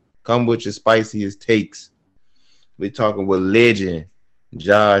Store. Come with your spiciest takes. We're talking with legend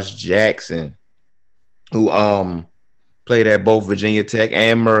Josh Jackson, who played at both Virginia Tech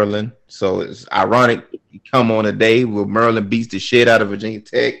and Maryland. So it's ironic he come on a day where Maryland beats the shit out of Virginia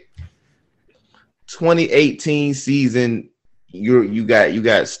Tech. 2018 season, you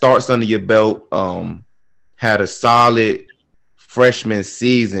got starts under your belt. Had a solid freshman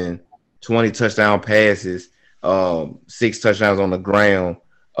season, 20 touchdown passes, 6 touchdowns on the ground.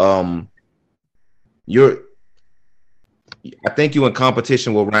 I think you're in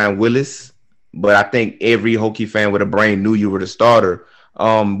competition with Ryan Willis, but I think every Hokie fan with a brain knew you were the starter.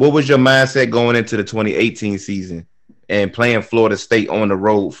 What was your mindset going into the 2018 season and playing Florida State on the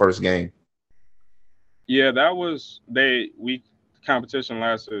road first game? Yeah, that was competition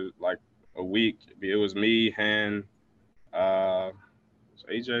lasted like a week. It was me, Hen,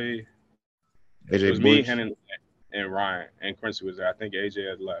 AJ. It was me, Hen, and Ryan, and Quincy was there. I think AJ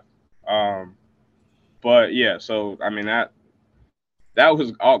had left. But yeah, so I mean that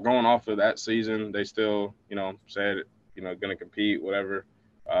was all going off of that season. They still, said, going to compete, whatever.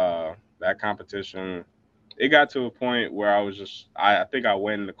 That competition, it got to a point where I was just, I think I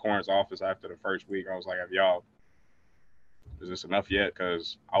went into Corn's office after the first week. I was like, is this enough yet?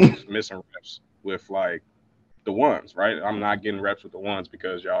 Because I was missing reps with like the ones, right? I'm not getting reps with the ones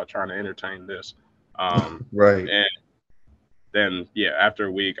because y'all are trying to entertain this. Right. And then, after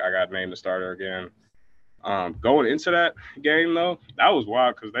a week, I got named the starter again. Going into that game, though, that was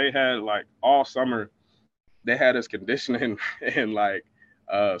wild because they had, like, all summer, they had us conditioning in, like,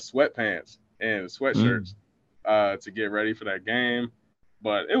 sweatpants and sweatshirts to get ready for that game.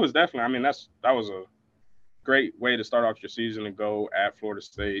 But it was definitely, that was a great way to start off your season and go at Florida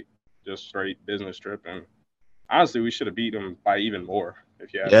State, just straight business trip. And honestly, we should have beat them by even more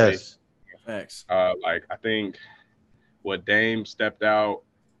if you ask me. Thanks. I think Dame stepped out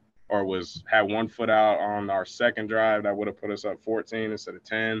or had 1 foot out on our second drive that would have put us up 14 instead of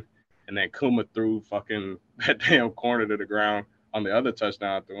 10. And then Kuma threw fucking that damn corner to the ground on the other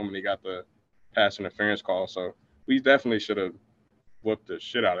touchdown to him, and he got the pass interference call. So we definitely should have whooped the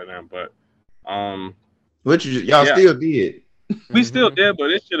shit out of them. But y'all still did. We still did,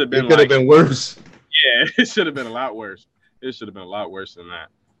 but it should have been. It could have been worse. Yeah, it should have been a lot worse. It should have been a lot worse than that.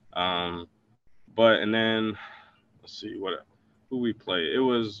 And then let's see who we played. It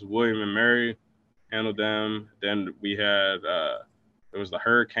was William and Mary, handled them. Then we had it was the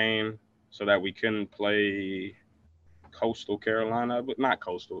hurricane, so that we couldn't play Coastal Carolina, but not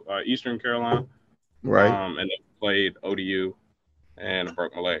Coastal, Eastern Carolina. Right. And then played ODU and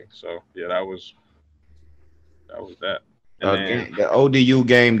broke my leg. So yeah, that was that. And the ODU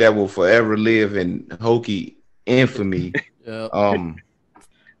game that will forever live in Hokie infamy.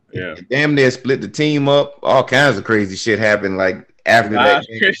 Yeah. Damn near split the team up. All kinds of crazy shit happened like after that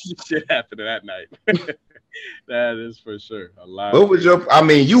game. Crazy shit happened that night. That is for sure. A lot. What was you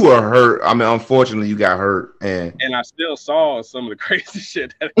were hurt. Unfortunately you got hurt. And I still saw some of the crazy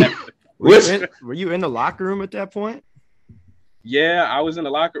shit that happened. Were you in the locker room at that point? Yeah, I was in the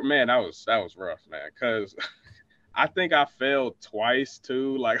locker room. Man, that was rough, man. Because I think I fell twice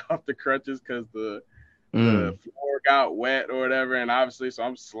too, like off the crutches because the floor got wet or whatever, and obviously, so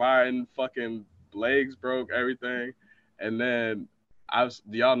I'm sliding, fucking legs broke, everything, and then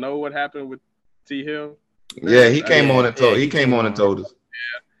do y'all know what happened with T Hill? Yeah, he came on and told us.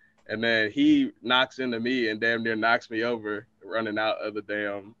 Yeah, and then he knocks into me and damn near knocks me over, running out of the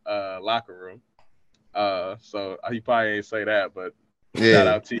damn locker room. So he probably ain't say that, but Yeah. Shout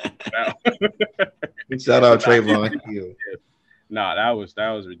out to you. Shout out Trayvon Hill. Nah, that was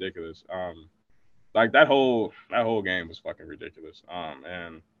ridiculous. Like that whole game was fucking ridiculous.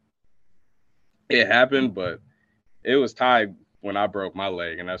 And it happened, but it was tied when I broke my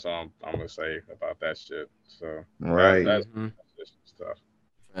leg, and that's all I'm gonna say about that shit. So Right. that's just stuff.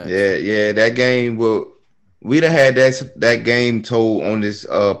 Yeah. That game we'd have had that game told on this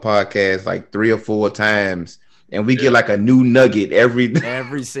podcast like 3 or 4 times, and we get like a new nugget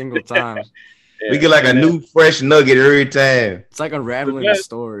every single time. We get like a new fresh nugget every time. It's like unraveling the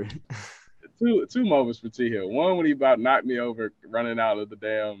story. Two moments for T Hill. One when he about knocked me over running out of the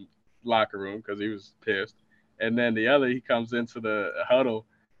damn locker room because he was pissed, and then the other, he comes into the huddle,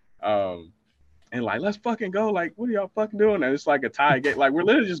 and like, let's fucking go. Like, what are y'all fucking doing? And it's like a tie game. Like, we're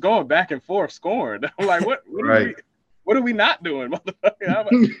literally just going back and forth scoring. I'm like, what are we not doing,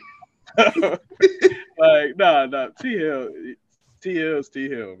 motherfucker? Like, no, T Hill's T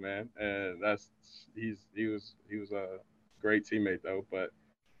Hill, man, and he was a great teammate though. But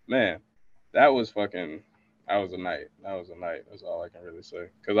man, that was a night. That's all I can really say.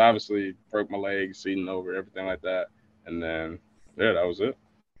 Because obviously broke my leg, seating over, everything like that, and then that was it.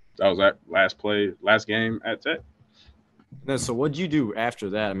 That was that last game at Tech. Then, so what'd you do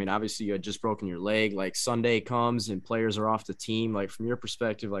after that? I mean, obviously you had just broken your leg. Like Sunday comes and players are off the team. Like from your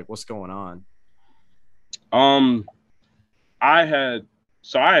perspective, like what's going on? I had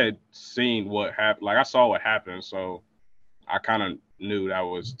seen what happened. Like I saw what happened, so I kind of knew that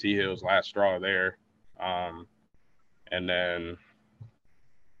was T Hill's last straw there. And then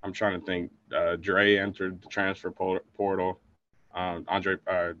I'm trying to think. Dre entered the transfer portal.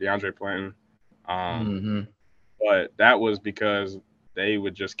 DeAndre Planton. But that was because they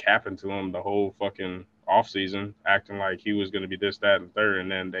would just cap into him the whole fucking offseason, acting like he was going to be this, that, and third,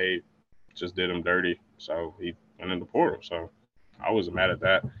 and then they just did him dirty. So he went in the portal. So I wasn't mad at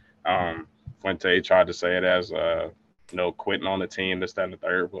that. Fuente tried to say it as quitting on the team, this, that, and the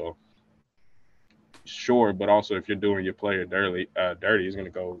third. Well, sure, but also if you're doing your player dirty, he's going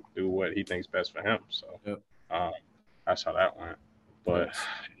to go do what he thinks best for him. So that's how that went. But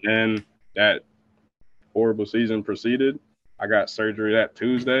then that horrible season proceeded. I got surgery that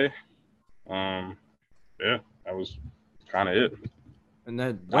Tuesday. That was kind of it. And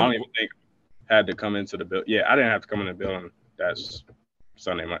then I don't even think I had to come into the building. Yeah, I didn't have to come in the building. That's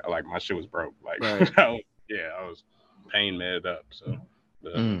Sunday. Like my shit was broke. Like right. I was pain med up. So.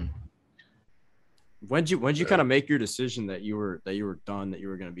 When'd you kind of make your decision that you were done, that you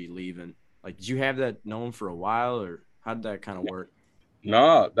were going to be leaving? Like, did you have that known for a while, or how did that kind of work?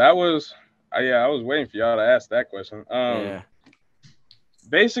 No, that was I was waiting for y'all to ask that question.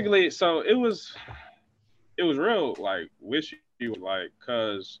 Basically, so it was real like wishy, like,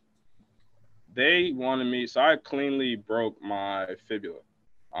 cause they wanted me. So I cleanly broke my fibula.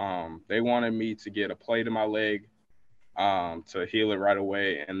 They wanted me to get a plate in my leg, to heal it right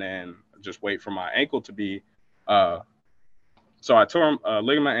away, and then just wait for my ankle to be. So I tore a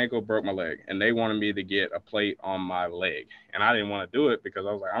ligament in my ankle, broke my leg, and they wanted me to get a plate on my leg, and I didn't want to do it because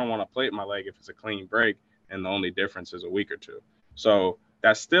I was like, I don't want to plate my leg if it's a clean break, and the only difference is a week or two. So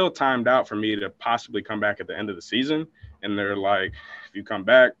that's still timed out for me to possibly come back at the end of the season, and they're like, if you come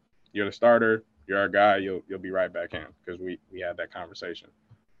back, you're the starter, you're our guy, you'll be right back in, because we had that conversation.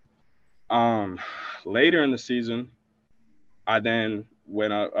 Later in the season, I then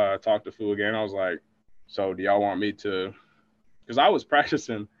when I talked to Fu again, I was like, so do y'all want me to? Because I was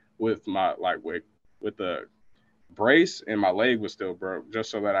practicing with my with the brace, and my leg was still broke,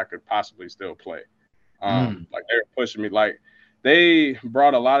 just so that I could possibly still play. Like they were pushing me. Like they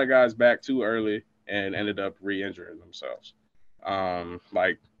brought a lot of guys back too early and ended up re-injuring themselves.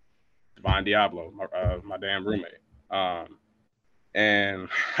 Like Devon Diablo, my damn roommate. And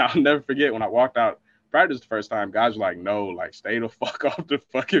I'll never forget when I walked out practice the first time, guys were like, no, like stay the fuck off the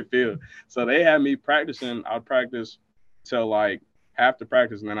fucking field. So they had me practicing. I'd practice till like half the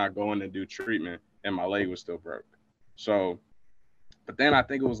practice, and then I'd go in and do treatment, and my leg was still broke. So, but then I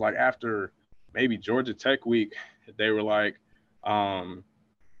think it was like after maybe Georgia Tech week, they were like,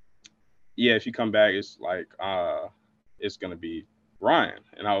 yeah, if you come back, it's like, it's going to be Ryan.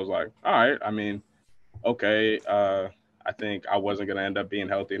 And I was like, all right, I mean, okay. I think I wasn't going to end up being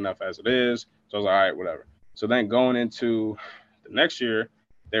healthy enough as it is. So I was like, all right, whatever. So then going into the next year,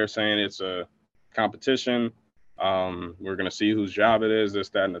 they're saying it's a competition. We're going to see whose job it is, this,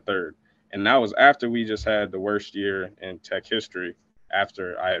 that, and the third. And that was after we just had the worst year in Tech history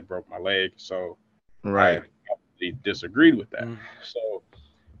after I had broke my leg. So right. I disagreed with that. So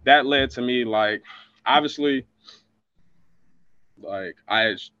that led to me, like, obviously, like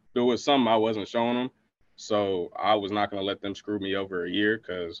there was something I wasn't showing them. So I was not going to let them screw me over a year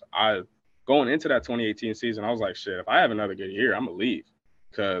because going into that 2018 season, I was like, shit, if I have another good year, I'm going to leave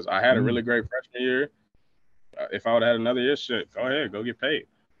because I had a really great freshman year. If I would have had another year, shit, go ahead, go get paid.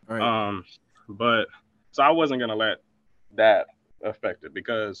 Right. But so I wasn't going to let that affect it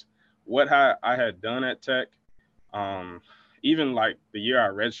because what I had done at Tech, even like the year I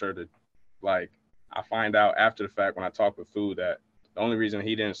redshirted, like I find out after the fact when I talk with Fu that the only reason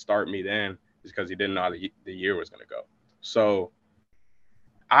he didn't start me then is because he didn't know how the year was going to go. So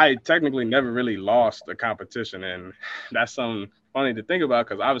I technically never really lost a competition, and that's something funny to think about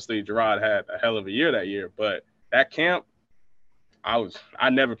because obviously Gerard had a hell of a year that year, but that camp, I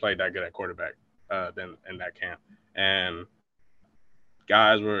never played that good at quarterback than in that camp, and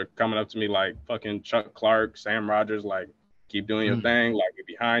guys were coming up to me like fucking Chuck Clark, Sam Rogers, like keep doing your thing, like we're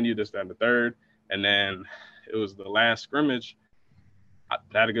behind you, this, that, and the third, and then it was the last scrimmage. I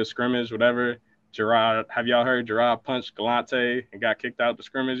had a good scrimmage, whatever. Gerard, have y'all heard Gerard punched Galante and got kicked out the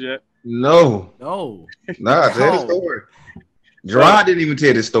scrimmage yet? No. No. Nah, tell the story. Gerard didn't even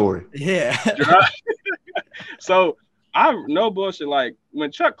tell the story. Yeah. So I no bullshit. Like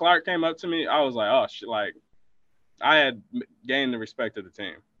when Chuck Clark came up to me, I was like, oh shit, like I had gained the respect of the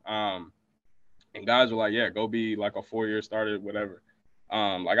team. And guys were like, yeah, go be like a 4-year starter, whatever.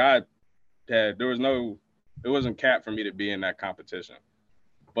 Like it wasn't cap for me to be in that competition.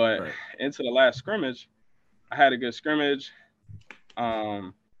 But into the last scrimmage, I had a good scrimmage.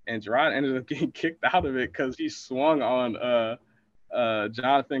 And Gerard ended up getting kicked out of it because he swung on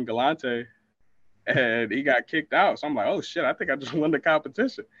Jonathan Galante and he got kicked out. So I'm like, oh shit, I think I just won the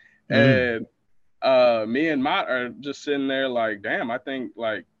competition. And me and Mott are just sitting there like, damn, I think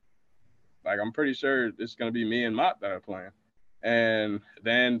like I'm pretty sure it's gonna be me and Mott that are playing. And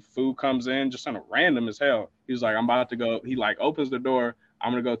then Fu comes in just on a random as hell. He's like, I'm about to go. He like opens the door.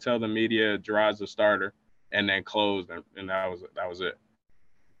 I'm gonna go tell the media Gerard's the starter, and then closed, and that was it.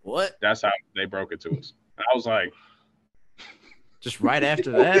 What? That's how they broke it to us. And I was like, just right after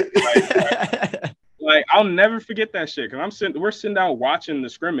that. like I'll never forget that shit because we're sitting down watching the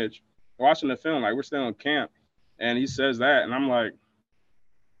scrimmage, watching the film, like we're still in camp, and he says that, and I'm like,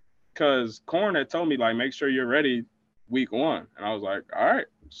 because Corn had told me like make sure you're ready week 1, and I was like, all right,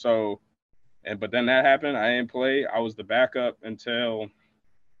 so, but then that happened. I didn't play. I was the backup until I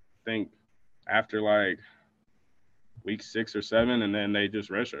think after like week 6 or 7, and then they just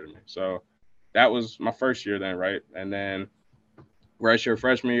redshirted me. So that was my first year then, right? And then redshirt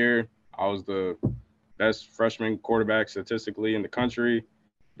freshman year, I was the best freshman quarterback statistically in the country.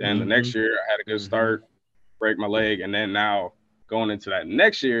 Then the next year, I had a good start, break my leg, and then now going into that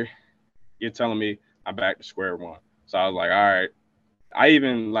next year, you're telling me I'm back to square one. So I was like, all right. I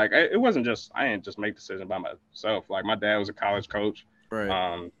even like it wasn't just I didn't just make decisions by myself. Like my dad was a college coach.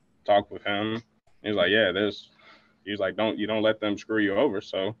 Right. Talked with him. He was like, yeah, he was like, don't let them screw you over.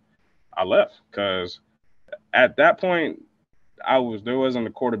 So I left because at that point there wasn't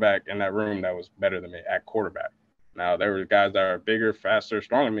a quarterback in that room that was better than me at quarterback. Now there were guys that are bigger, faster,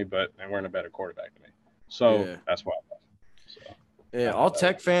 stronger than me, but they weren't a better quarterback than me. So that's why I left. So, yeah, all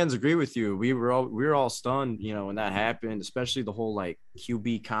Tech fans agree with you. We were all stunned, when that happened, especially the whole like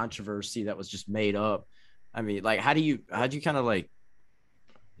QB controversy that was just made up. I mean, like how'd you kind of like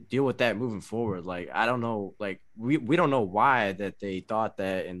deal with that moving forward? Like I don't know, like we don't know why that they thought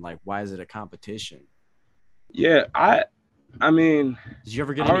that, and like why is it a competition? Yeah, I mean, did you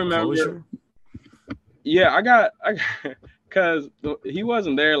ever get any closure? Yeah, I got because he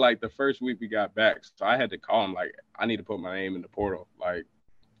wasn't there like the first week we got back, so I had to call him like I need to put my name in the portal. Like,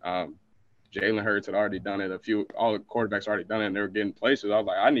 Jalen Hurts had already done it. All the quarterbacks already done it, and they were getting places. I was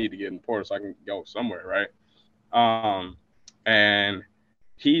like, I need to get in the portal so I can go somewhere, right? And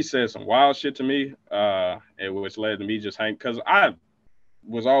he said some wild shit to me, which led to me just hanging because I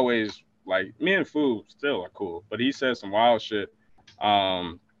was always like me and Fu still are cool, but he said some wild shit.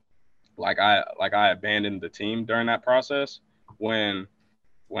 Like I abandoned the team during that process. When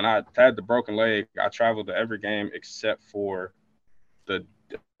I had the broken leg, I traveled to every game except for the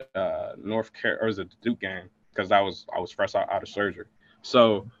the Duke game because I was fresh out of surgery.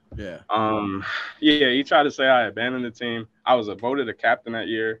 So he tried to say I abandoned the team. I was voted a captain that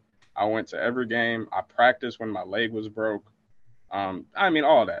year. I went to every game. I practiced when my leg was broke. I mean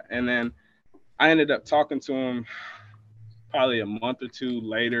all that, and then I ended up talking to him probably a month or two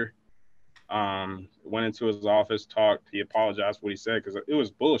later. Went into his office, talked. He apologized for what he said because it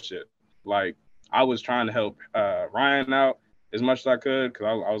was bullshit. Like I was trying to help Ryan out as much as I could because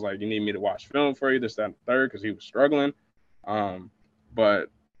I was like, you need me to watch film for you, this, that, and the third, because he was struggling. But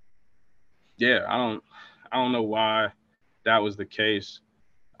yeah, I don't know why that was the case.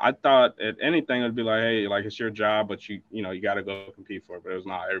 I thought at anything it'd be like, hey, like it's your job, but you got to go compete for it. But it was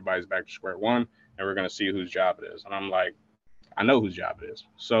not. Everybody's back to square one, and we're gonna see whose job it is. And I'm like, I know whose job it is.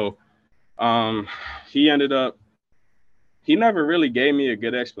 So, he never really gave me a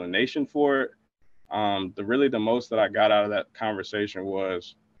good explanation for it. The most that I got out of that conversation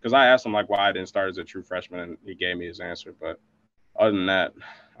was because I asked him like why I didn't start as a true freshman, and he gave me his answer. But other than that,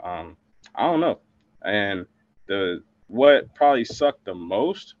 I don't know. And what probably sucked the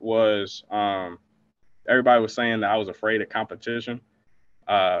most was everybody was saying that I was afraid of competition,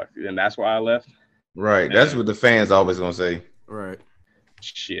 and that's why I left. Right, and, that's what the fans always gonna say. Right.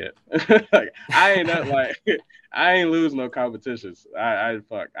 Shit, like, I ain't lose no competitions. I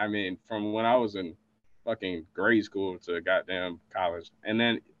mean, from when I was in fucking grade school to goddamn college, and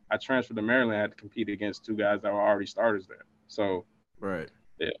then I transferred to Maryland. I had to compete against two guys that were already starters there. So right,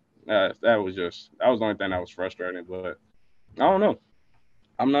 yeah, that was the only thing that was frustrating. But I don't know.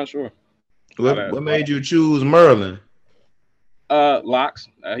 I'm not sure. What made you choose Merlin? Locks.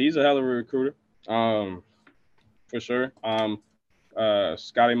 He's a hell of a recruiter. For sure.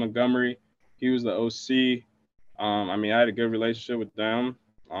 Scotty Montgomery, he was the OC. I mean, I had a good relationship with them.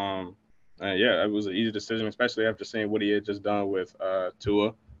 Yeah, it was an easy decision, especially after seeing what he had just done with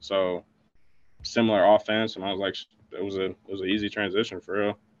Tua. So similar offense, and I was like, it was an easy transition for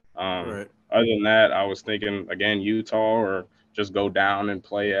real. right. Other than that, I was thinking again Utah or just go down and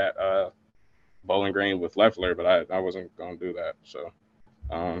play at Bowling Green with Leffler, but I wasn't gonna do that. So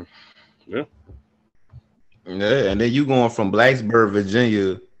yeah. Yeah, and then you going from Blacksburg,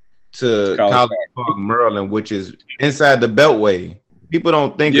 Virginia to College Park, Maryland, which is inside the Beltway. People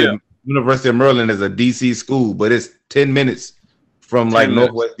don't think of University of Maryland as a DC school, but it's 10 minutes from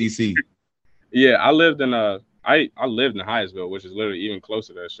Northwest DC. Yeah, I lived in I lived in Hyattsville, which is literally even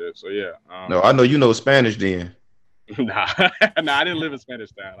closer to that shit. So yeah. No, I know you know Spanish then. Nah, I didn't live in Spanish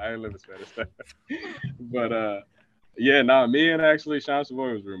Town. But me and actually Sean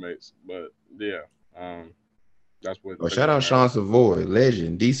Savoy was roommates. But yeah, that's what. Oh, shout out Sean Savoy,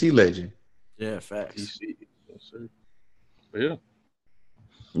 legend, DC legend. Yeah, facts. DC, yes, sir. But yeah.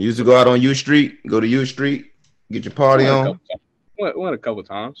 You used to go out on U Street, get your party on. Went a couple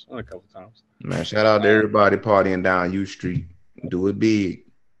times. Man, shout out to everybody partying down U Street. Do it big.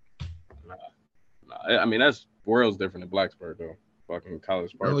 Nah, I mean that's world's different than Blacksburg though. Fucking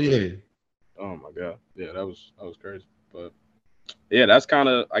College Park. Oh yeah. Oh my god. Yeah, that was crazy. But yeah, that's kind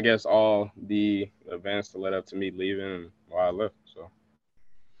of I guess all the events that led up to me leaving and why I left. So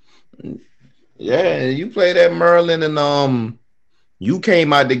yeah, you played at Maryland and you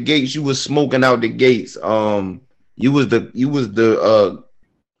came out the gates. You was smoking out the gates. You was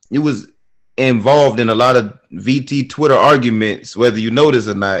involved in a lot of VT Twitter arguments, whether you know this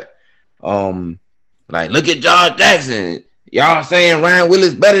or not. Like, look at Josh Jackson. Y'all saying Ryan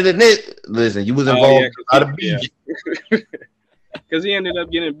Willis better than this? Listen, you was involved in a lot of beef. Because he ended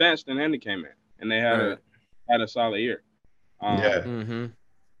up getting benched and then he came in, and they had a solid year.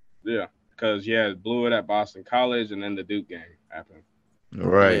 Yeah, because blew it at Boston College, and then the Duke game happened.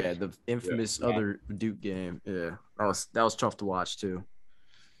 Right. Yeah, the infamous other Duke game. Yeah, that was tough to watch too.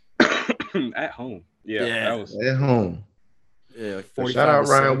 At home. Yeah, that was at home. Yeah, like shout out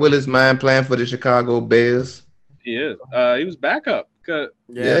Ryan Willis, man, playing for the Chicago Bears. He is. He was backup. He was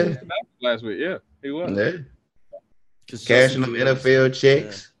backup last week. Yeah, he was. Yeah. Cashing them NFL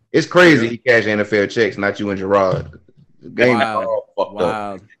checks. Yeah. It's crazy he cashing NFL checks, not you and Gerard. The game is all fucked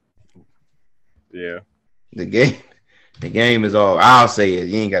up. Yeah. The game is all. I'll say it.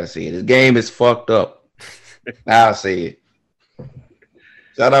 You ain't gotta say it. The game is fucked up. I'll say it.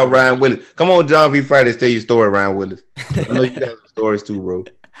 Shout out Ryan Willis. Come on, John V. Fridays, tell your story, Ryan Willis. I know you got some stories too, bro.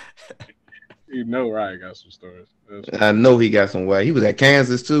 You know Ryan got some stories. I know he got some wild. He was at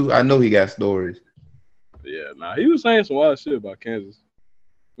Kansas too. I know he got stories. Yeah, he was saying some wild shit about Kansas,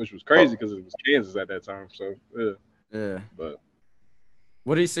 which was crazy because it was Kansas at that time. So yeah. But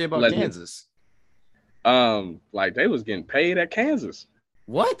what did he say about Kansas? Like they was getting paid at Kansas.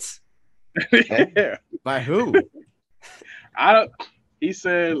 What? Yeah. By who? He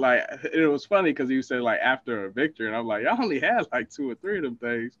said like it was funny because he said like after a victory, and I'm like, y'all only had like 2 or 3 of them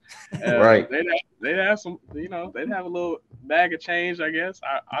things. Right. They'd have some, they'd have a little bag of change, I guess.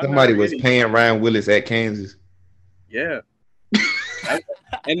 Somebody was paying Ryan Willis at Kansas. Yeah.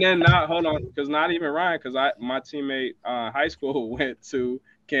 And then because not even Ryan, because my teammate high school went to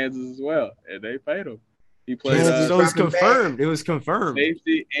Kansas as well, and they paid him. He played. So it was confirmed. It was confirmed.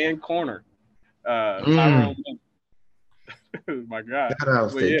 Safety and corner. Tyrone. My God. Shout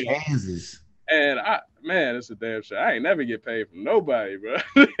out to Kansas. And it's a damn shame. I ain't never get paid from nobody, bro.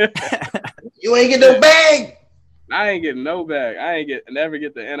 You ain't get no bag. I ain't getting no bag. I ain't never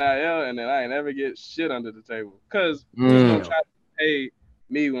get the NIL, and then I ain't never get shit under the table. Cause who's gonna try to pay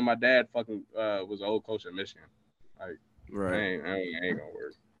me when my dad fucking was an old coach at Michigan? Like, ain't gonna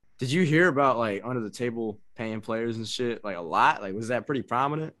work. Did you hear about like under the table paying players and shit like a lot? Like, was that pretty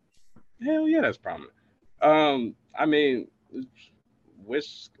prominent? Hell yeah, that's prominent. I mean,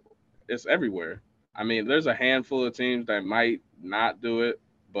 it's everywhere. I mean, there's a handful of teams that might not do it,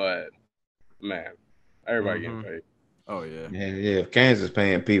 but man, everybody getting paid. Oh yeah. Yeah. Kansas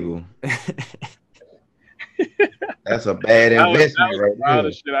paying people. That's a bad investment. That was a lot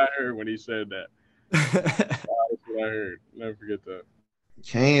of shit I heard when he said that. A lot of shit I heard. Never forget that.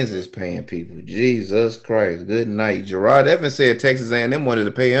 Kansas paying people. Jesus Christ. Good night. Gerard Evans said Texas A&M wanted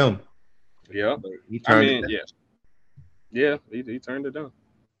to pay him. Yeah. He turned it down. Yeah, he turned it down.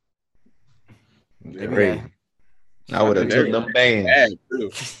 Great. I would have took them bands.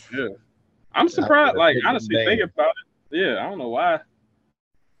 Yeah. I'm surprised. Like, honestly, thinking about it. Yeah, I don't know why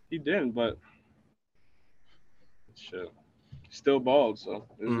he didn't, but shit. Still balled, so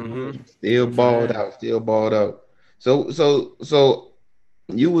still balled out. So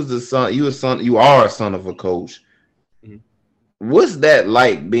you are a son of a coach. What's that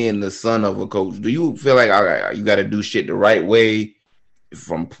like being the son of a coach? Do you feel like all right, you got to do shit the right way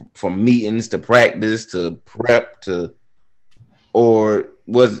from meetings to practice to prep to, or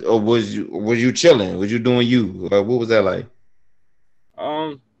was you chilling? Was you doing you? What was that like?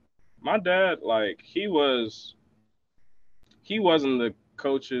 My dad, like he wasn't the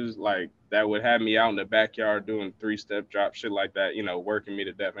coaches like that would have me out in the backyard doing 3-step drop shit like that, you know, working me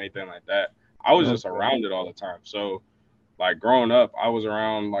to death, anything like that. I was just around it all the time. So like growing up, I was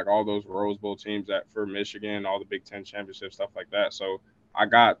around like all those Rose Bowl teams for Michigan, all the Big Ten championship stuff like that. So I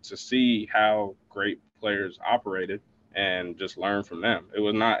got to see how great players operated and just learn from them. It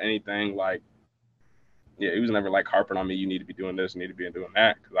was not anything like, he was never like harping on me, you need to be doing this, you need to be doing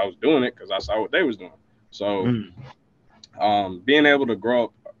that, because I was doing it because I saw what they was doing. So being able to grow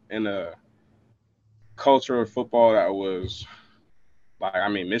up in a culture of football that was like, I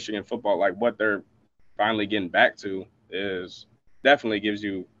mean, Michigan football, like what they're finally getting back to is definitely gives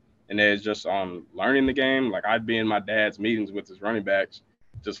you an edge just on learning the game. Like I'd be in my dad's meetings with his running backs,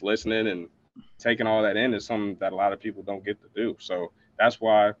 just listening and taking all that in is something that a lot of people don't get to do. So that's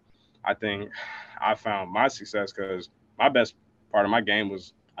why I think I found my success, because my best part of my game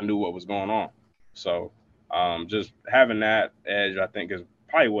was I knew what was going on. So just having that edge, I think, is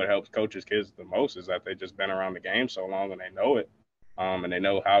probably what helps coaches kids the most, is that they just been around the game so long and they know it. And they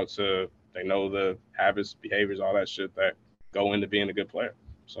know they know the habits, behaviors, all that shit that go into being a good player.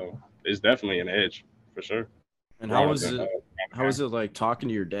 So it's definitely an edge for sure. And how was it like talking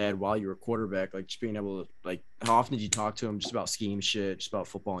to your dad while you were quarterback? Like just being able to, like, how often did you talk to him just about scheme shit, just about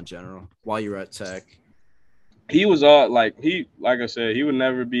football in general while you were at Tech? He was all like I said, he would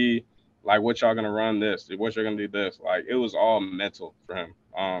never be like, what y'all gonna run this, what you're gonna do this. Like it was all mental for him.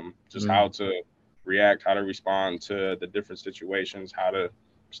 Just how to react, how to respond to the different situations, how to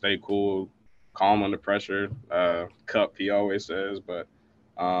stay cool, calm under pressure. Cup, he always says, but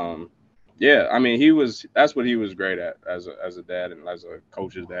yeah, I mean, that's what he was great at as a dad and as a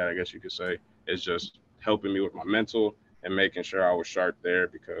coach's dad, I guess you could say, is just helping me with my mental and making sure I was sharp there,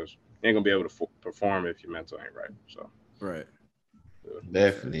 because you ain't gonna be able to perform if your mental ain't right. So right.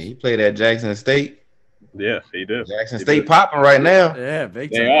 Definitely. He played at Jackson State. Yeah, he did. Jackson State popping right now. Yeah,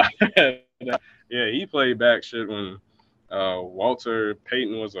 big time. Yeah, he played back shit when Walter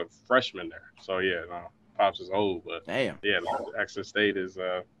Payton was a freshman there. So yeah, no, Pops is old, but damn. Yeah, Jackson State is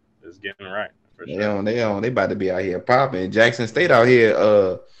getting right for sure. They about to be out here popping. Jackson State out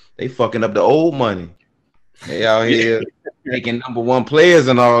here, they fucking up the old money. They out here taking number one players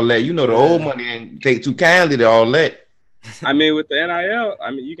and all that. You know, the old money ain't take too kindly to all that. I mean, with the NIL,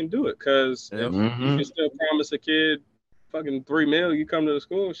 I mean, you can do it, because you can still promise a kid fucking $3 million. You come to the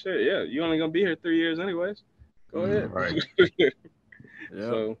school, shit, yeah, you only gonna be here 3 years anyways. Go ahead, right?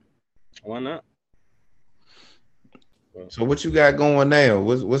 So why not? So what you got going now?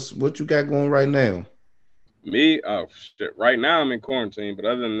 What you got going right now? Me, oh shit! Right now I'm in quarantine, but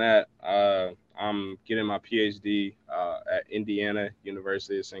other than that, I'm getting my PhD at Indiana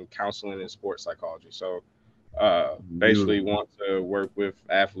University. It's in counseling and sports psychology. So basically want to work with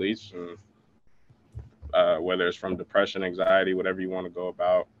athletes, and whether it's from depression, anxiety, whatever you want to go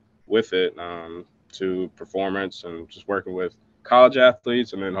about with it, to performance, and just working with college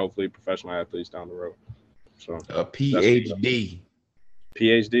athletes and then hopefully professional athletes down the road. So a PhD.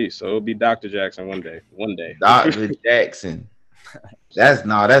 So it'll be Dr. Jackson one day. Dr. Jackson. That's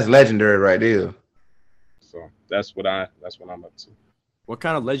legendary right there. So that's what I'm up to. What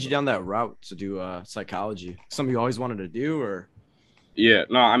kind of led you down that route to do psychology? Something you always wanted to do, or? Yeah,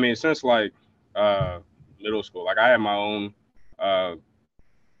 no, I mean since like middle school, like I had my own uh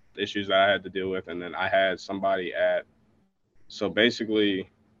issues that I had to deal with, and then I had somebody at so basically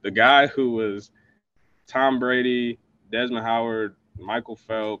the guy who was Tom Brady, Desmond Howard, Michael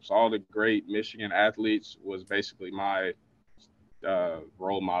Phelps, all the great Michigan athletes was basically my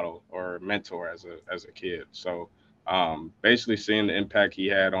role model or mentor as a kid. So basically seeing the impact he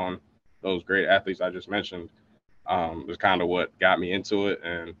had on those great athletes I just mentioned was kind of what got me into it.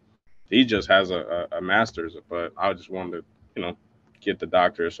 And he just has a master's, but I just wanted to, get the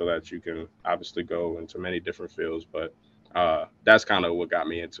doctor so that you can obviously go into many different fields. But that's kind of what got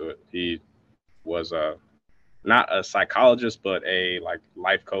me into it. He was not a psychologist, but a like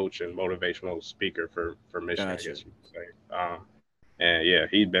life coach and motivational speaker for Michigan, Gotcha. I guess you could say. And yeah,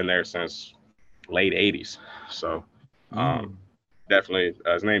 he'd been there since late '80s. So definitely,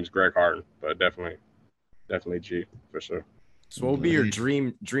 his name's Greg Harden, but definitely G for sure. So what would be your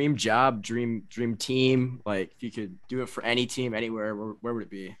dream job, dream team? Like if you could do it for any team anywhere, where would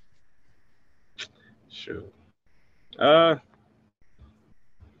it be? Shoot. Probably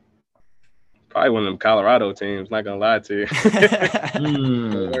one of them Colorado teams, not gonna lie to you.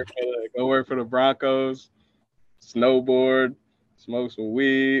 Go work for the Broncos, snowboard, smoke some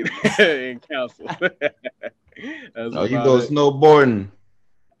weed, and counsel. Oh, you go snowboarding.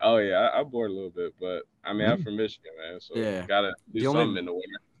 Oh yeah, I board a little bit, but I mean I'm from Michigan, man, so gotta do something in the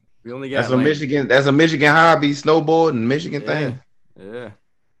winter. We only got that's a Michigan hobby, snowboarding, Michigan thing. Yeah.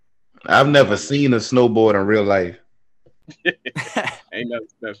 I've never seen a snowboard in real life. Ain't nothing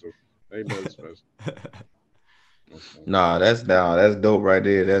special. Nah, that's dope right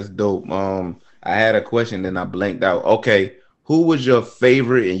there. That's dope. I had a question, then I blanked out. Okay, who was your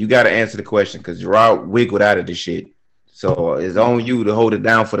favorite? And you got to answer the question because Gerard wiggled out of this shit. So it's on you to hold it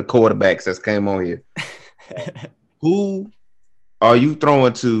down for the quarterbacks that came on here. Who are you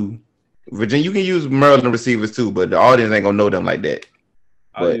throwing to? Virginia, you can use Maryland receivers too, but the audience ain't gonna know them like that.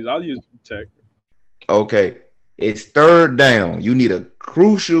 I'll use tech. Okay, it's third down. You need a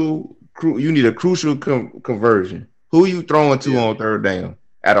crucial conversion. Who are you throwing to on third down?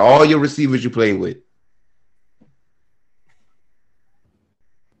 Out of all your receivers you play with,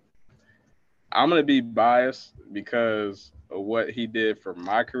 I'm gonna be biased because of what he did for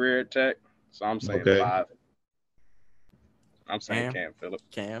my career at Tech. So I'm saying 5. I'm saying Cam Phillips.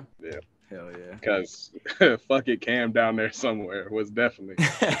 Cam? Yeah. Hell yeah. Because fuck it, Cam down there somewhere was definitely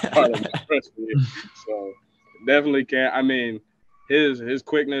part of my freshman year. So definitely Cam. I mean, his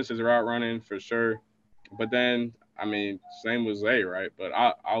quickness, his route running for sure. But then, I mean, same with Zay, right? But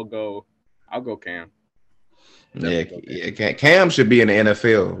I'll go Cam. Cam should be in the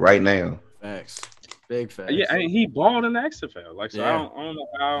NFL right now. Facts. Big facts. Yeah, I mean, he balled in the XFL. Like, so I don't know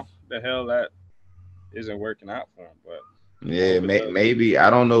how the hell that isn't working out for him. But yeah, maybe I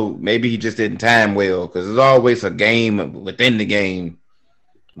don't know. Maybe he just didn't time well because there's always a game within the game.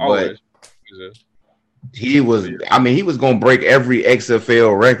 Always. But he was. I mean, he was gonna break every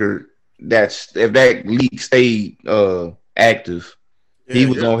XFL record. If that league stayed active. He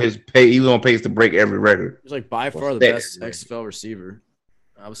was on his pay. He was on pace to break every record. He was like by far the best XFL receiver.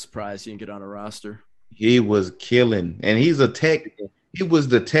 I was surprised he didn't get on a roster. He was killing, and he's a tech. He was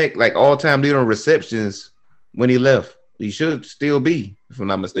the tech like all-time leader in receptions when he left. He should still be, if I'm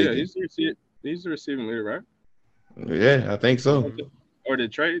not mistaken. Yeah, he's the receiving leader, right? Yeah, I think so. Or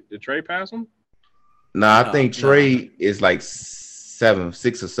did Trey pass him? Nah, I think Trey is like 6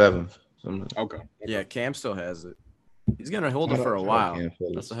 or 7. Okay. Yeah, Cam still has it. He's gonna hold it for a while.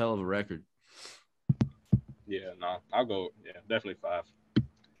 That's a hell of a record. Yeah, no, I'll go. Yeah, definitely 5.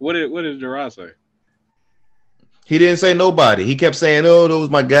 What did Gerard say? He didn't say nobody. He kept saying, "Oh, those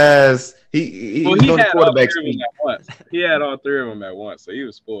my guys." He was on the quarterback speak. He had all 3 of them at once, so he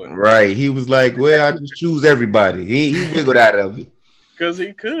was spoiled. Right. He was like, "Well, I just choose everybody." He wiggled out of it. Because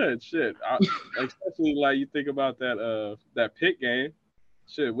he could. Shit. Especially like you think about that Pitt game.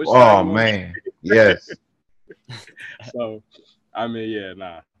 Shit. Oh man. Yes. So, I mean, yeah,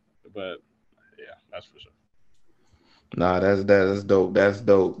 nah. But yeah, that's for sure. Nah, that's dope. That's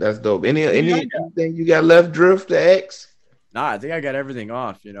dope. Anything you got left, Drift to X? Nah, I think I got everything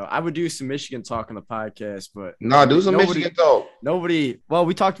off. I would do some Michigan talk on the podcast, but do some Michigan talk. Well,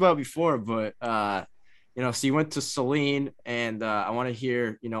 we talked about it before, but so you went to Saline, and I want to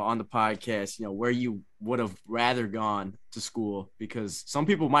hear, on the podcast, where you would have rather gone to school, because some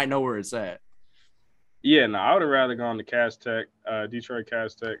people might know where it's at. Yeah, no, I would have rather gone to Cass Tech, Detroit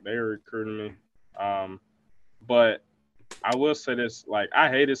Cass Tech. They were recruiting me. But I will say this, like, I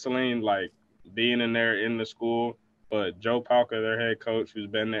hated Saline, like, being in there in the school. but Joe Palka, their head coach, who's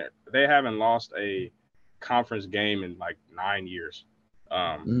been there, they haven't lost a conference game in like 9 years.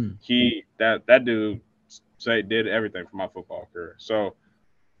 That dude did everything for my football career. So,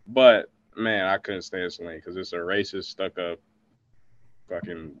 but man, I couldn't stand Saline because it's a racist, stuck up,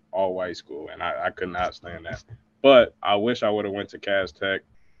 fucking all white school, and I could not stand that. But I wish I would have went to Cass Tech,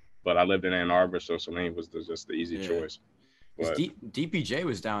 but I lived in Ann Arbor, so Saline was just the easy choice. But DPJ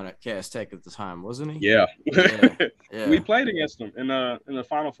was down at Cass Tech at the time, wasn't he? Yeah. Yeah. We played against them in the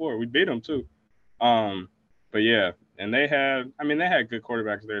Final Four. We beat them too. But yeah, and they had good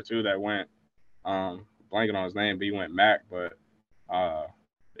quarterbacks there too that went blanking on his name, but he went Mac. But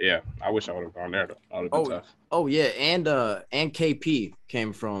yeah, I wish I would have gone there. That would have been tough. Oh yeah, and KP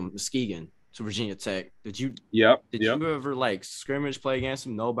came from Muskegon to Virginia Tech. Did you? Yep. You ever like scrimmage play against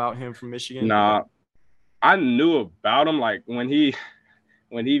him? Know about him from Michigan? Nah, I knew about him. Like when he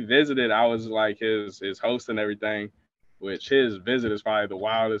visited, I was like his host and everything. Which his visit is probably the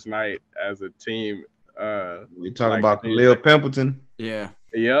wildest night as a team. We talking about Khalil Pimpleton? Yeah.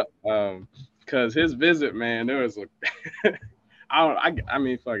 Yep. Because his visit, man, there was I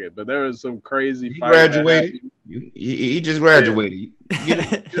mean, fuck it, but there was some crazy. He graduated. He just graduated.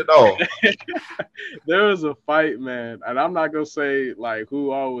 Get it all. There was a fight, man, and I'm not gonna say like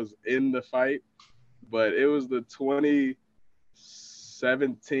who all was in the fight, but it was the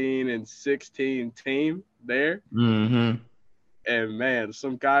 2017 and 16 team there. Mm-hmm. And man,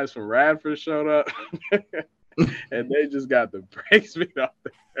 some guys from Radford showed up, and they just got the brakes beat off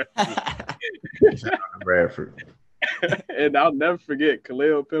there. Radford. And I'll never forget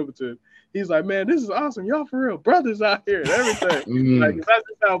Khalil Pimpleton. He's like, man, this is awesome. Y'all for real brothers out here and everything. Like, that's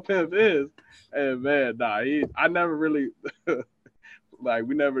just how Pimp is. And man, I never really like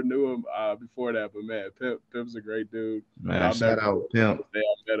we never knew him before that, but man, Pimp's a great dude. Man, shout out Pimp.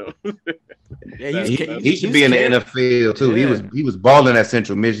 Yeah, he should be in the NFL too. Yeah. He was balling at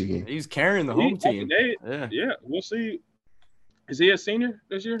Central Michigan. He's carrying the home team. Yeah, we'll see. Is he a senior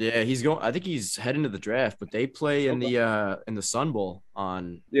this year? Yeah, he's going. I think he's heading to the draft, but they play in the Sun Bowl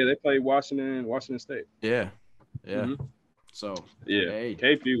on. Yeah, they play Washington State. Yeah. Mm-hmm. So yeah, hey.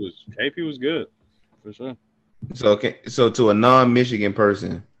 KP was good for sure. So to a non-Michigan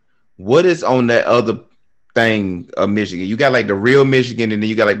person, what is on that other thing of Michigan? You got like the real Michigan, and then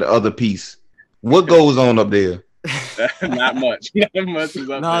you got like the other piece. What goes on up there? Not much. Not much is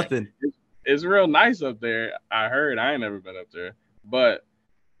up Nothing. There. It's real nice up there. I heard. I ain't never been up there, but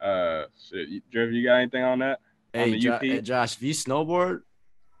shit. Drew, you got anything on that? Hey, Josh, if you snowboard,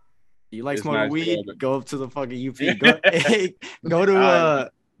 you like smoking weed, go up to the fucking UP. Go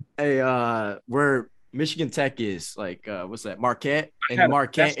to where Michigan Tech is, like what's that? Marquette in the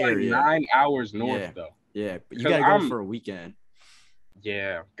Marquette area. 9 hours north though. Yeah, but you gotta go for a weekend.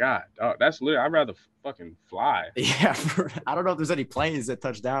 Yeah, God, that's literally. I'd rather fucking fly. Yeah, I don't know if there's any planes that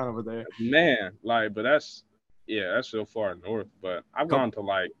touch down over there. Man, like, but that's so far north. But I've gone to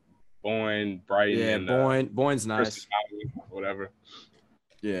like Boyne, Brighton. Yeah, and, Boyne's nice. Whatever.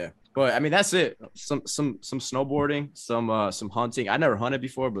 Yeah, but I mean that's it. Some snowboarding, some hunting. I never hunted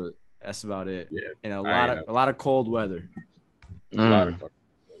before, but that's about it. Yeah, and a lot of cold weather.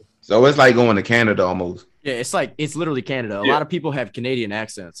 So it's like going to Canada almost. Yeah, it's literally Canada. A lot of people have Canadian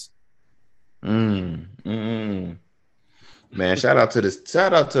accents. Man, shout out to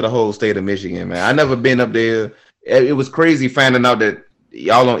the whole state of Michigan, man. I never been up there. It was crazy finding out that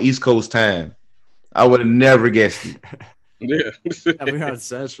y'all on East Coast time. I would have never guessed it. Yeah, we're on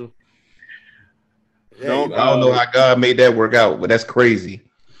Central. Yeah, I don't know how God made that work out, but that's crazy.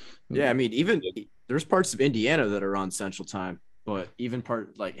 Yeah, I mean, even there's parts of Indiana that are on Central time. But even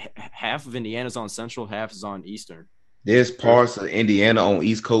half of Indiana's on Central, half is on Eastern. There's parts of Indiana on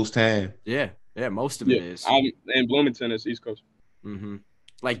East Coast time. Yeah, most of it is. In Bloomington, it's East Coast. Mm-hmm.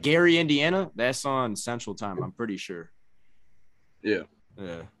 Like Gary, Indiana, that's on Central time. I'm pretty sure. Yeah.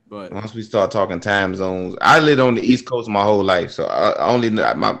 But once we start talking time zones, I lived on the East Coast my whole life, so I only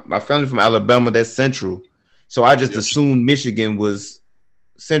my family from Alabama. That's Central, so I just assumed Michigan was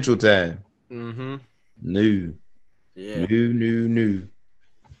Central time. Mm-hmm. No. Yeah. New.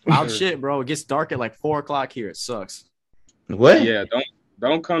 Wild shit, bro. It gets dark at like 4:00 here. It sucks. What? Yeah,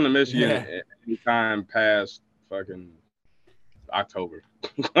 don't come to Michigan anytime past fucking October.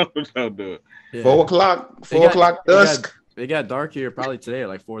 Don't do it. Yeah. 4:00 dusk. It got dark here probably today at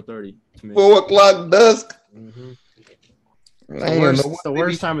like 4:30 to me. 4:00 dusk. Mm-hmm. It's the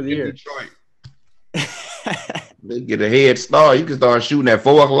worst time of the year. They get a head start. You can start shooting at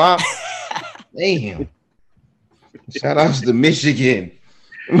 4:00. Damn. Shout outs to Michigan.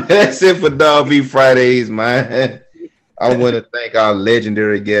 That's it for Dog Beat Fridays, man. I want to thank our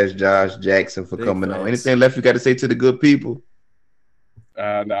legendary guest, Josh Jackson, for coming on. Anything left you got to say to the good people? No,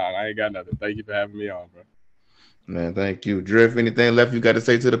 I ain't got nothing. Thank you for having me on, bro. Man, thank you. Drift, anything left you got to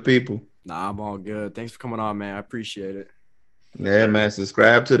say to the people? Nah, I'm all good. Thanks for coming on, man. I appreciate it. Yeah, man.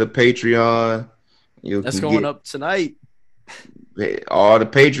 Subscribe to the Patreon. That's going up tonight. All the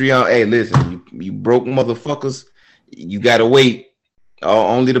Patreon. Hey, listen, you broke motherfuckers. You got to wait.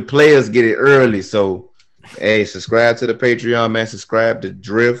 Only the players get it early. So, hey, subscribe to the Patreon, man. Subscribe to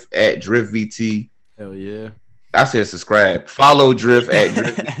Drift at DriftVT. Hell yeah. I said subscribe. Follow Drift at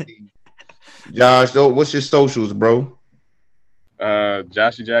DriftVT. Josh, what's your socials, bro?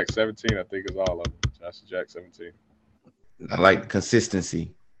 Joshy Jack 17, I think is all of them. Joshy Jack 17. I like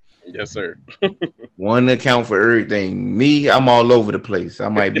consistency. Yes, sir. One account for everything. Me, I'm all over the place. I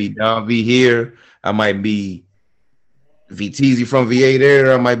might be Don V here. I might be VTZ from VA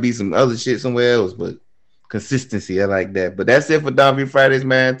there. I might be some other shit somewhere else, but consistency, I like that. But that's it for Don V Fridays,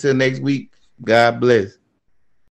 man. Till next week. God bless.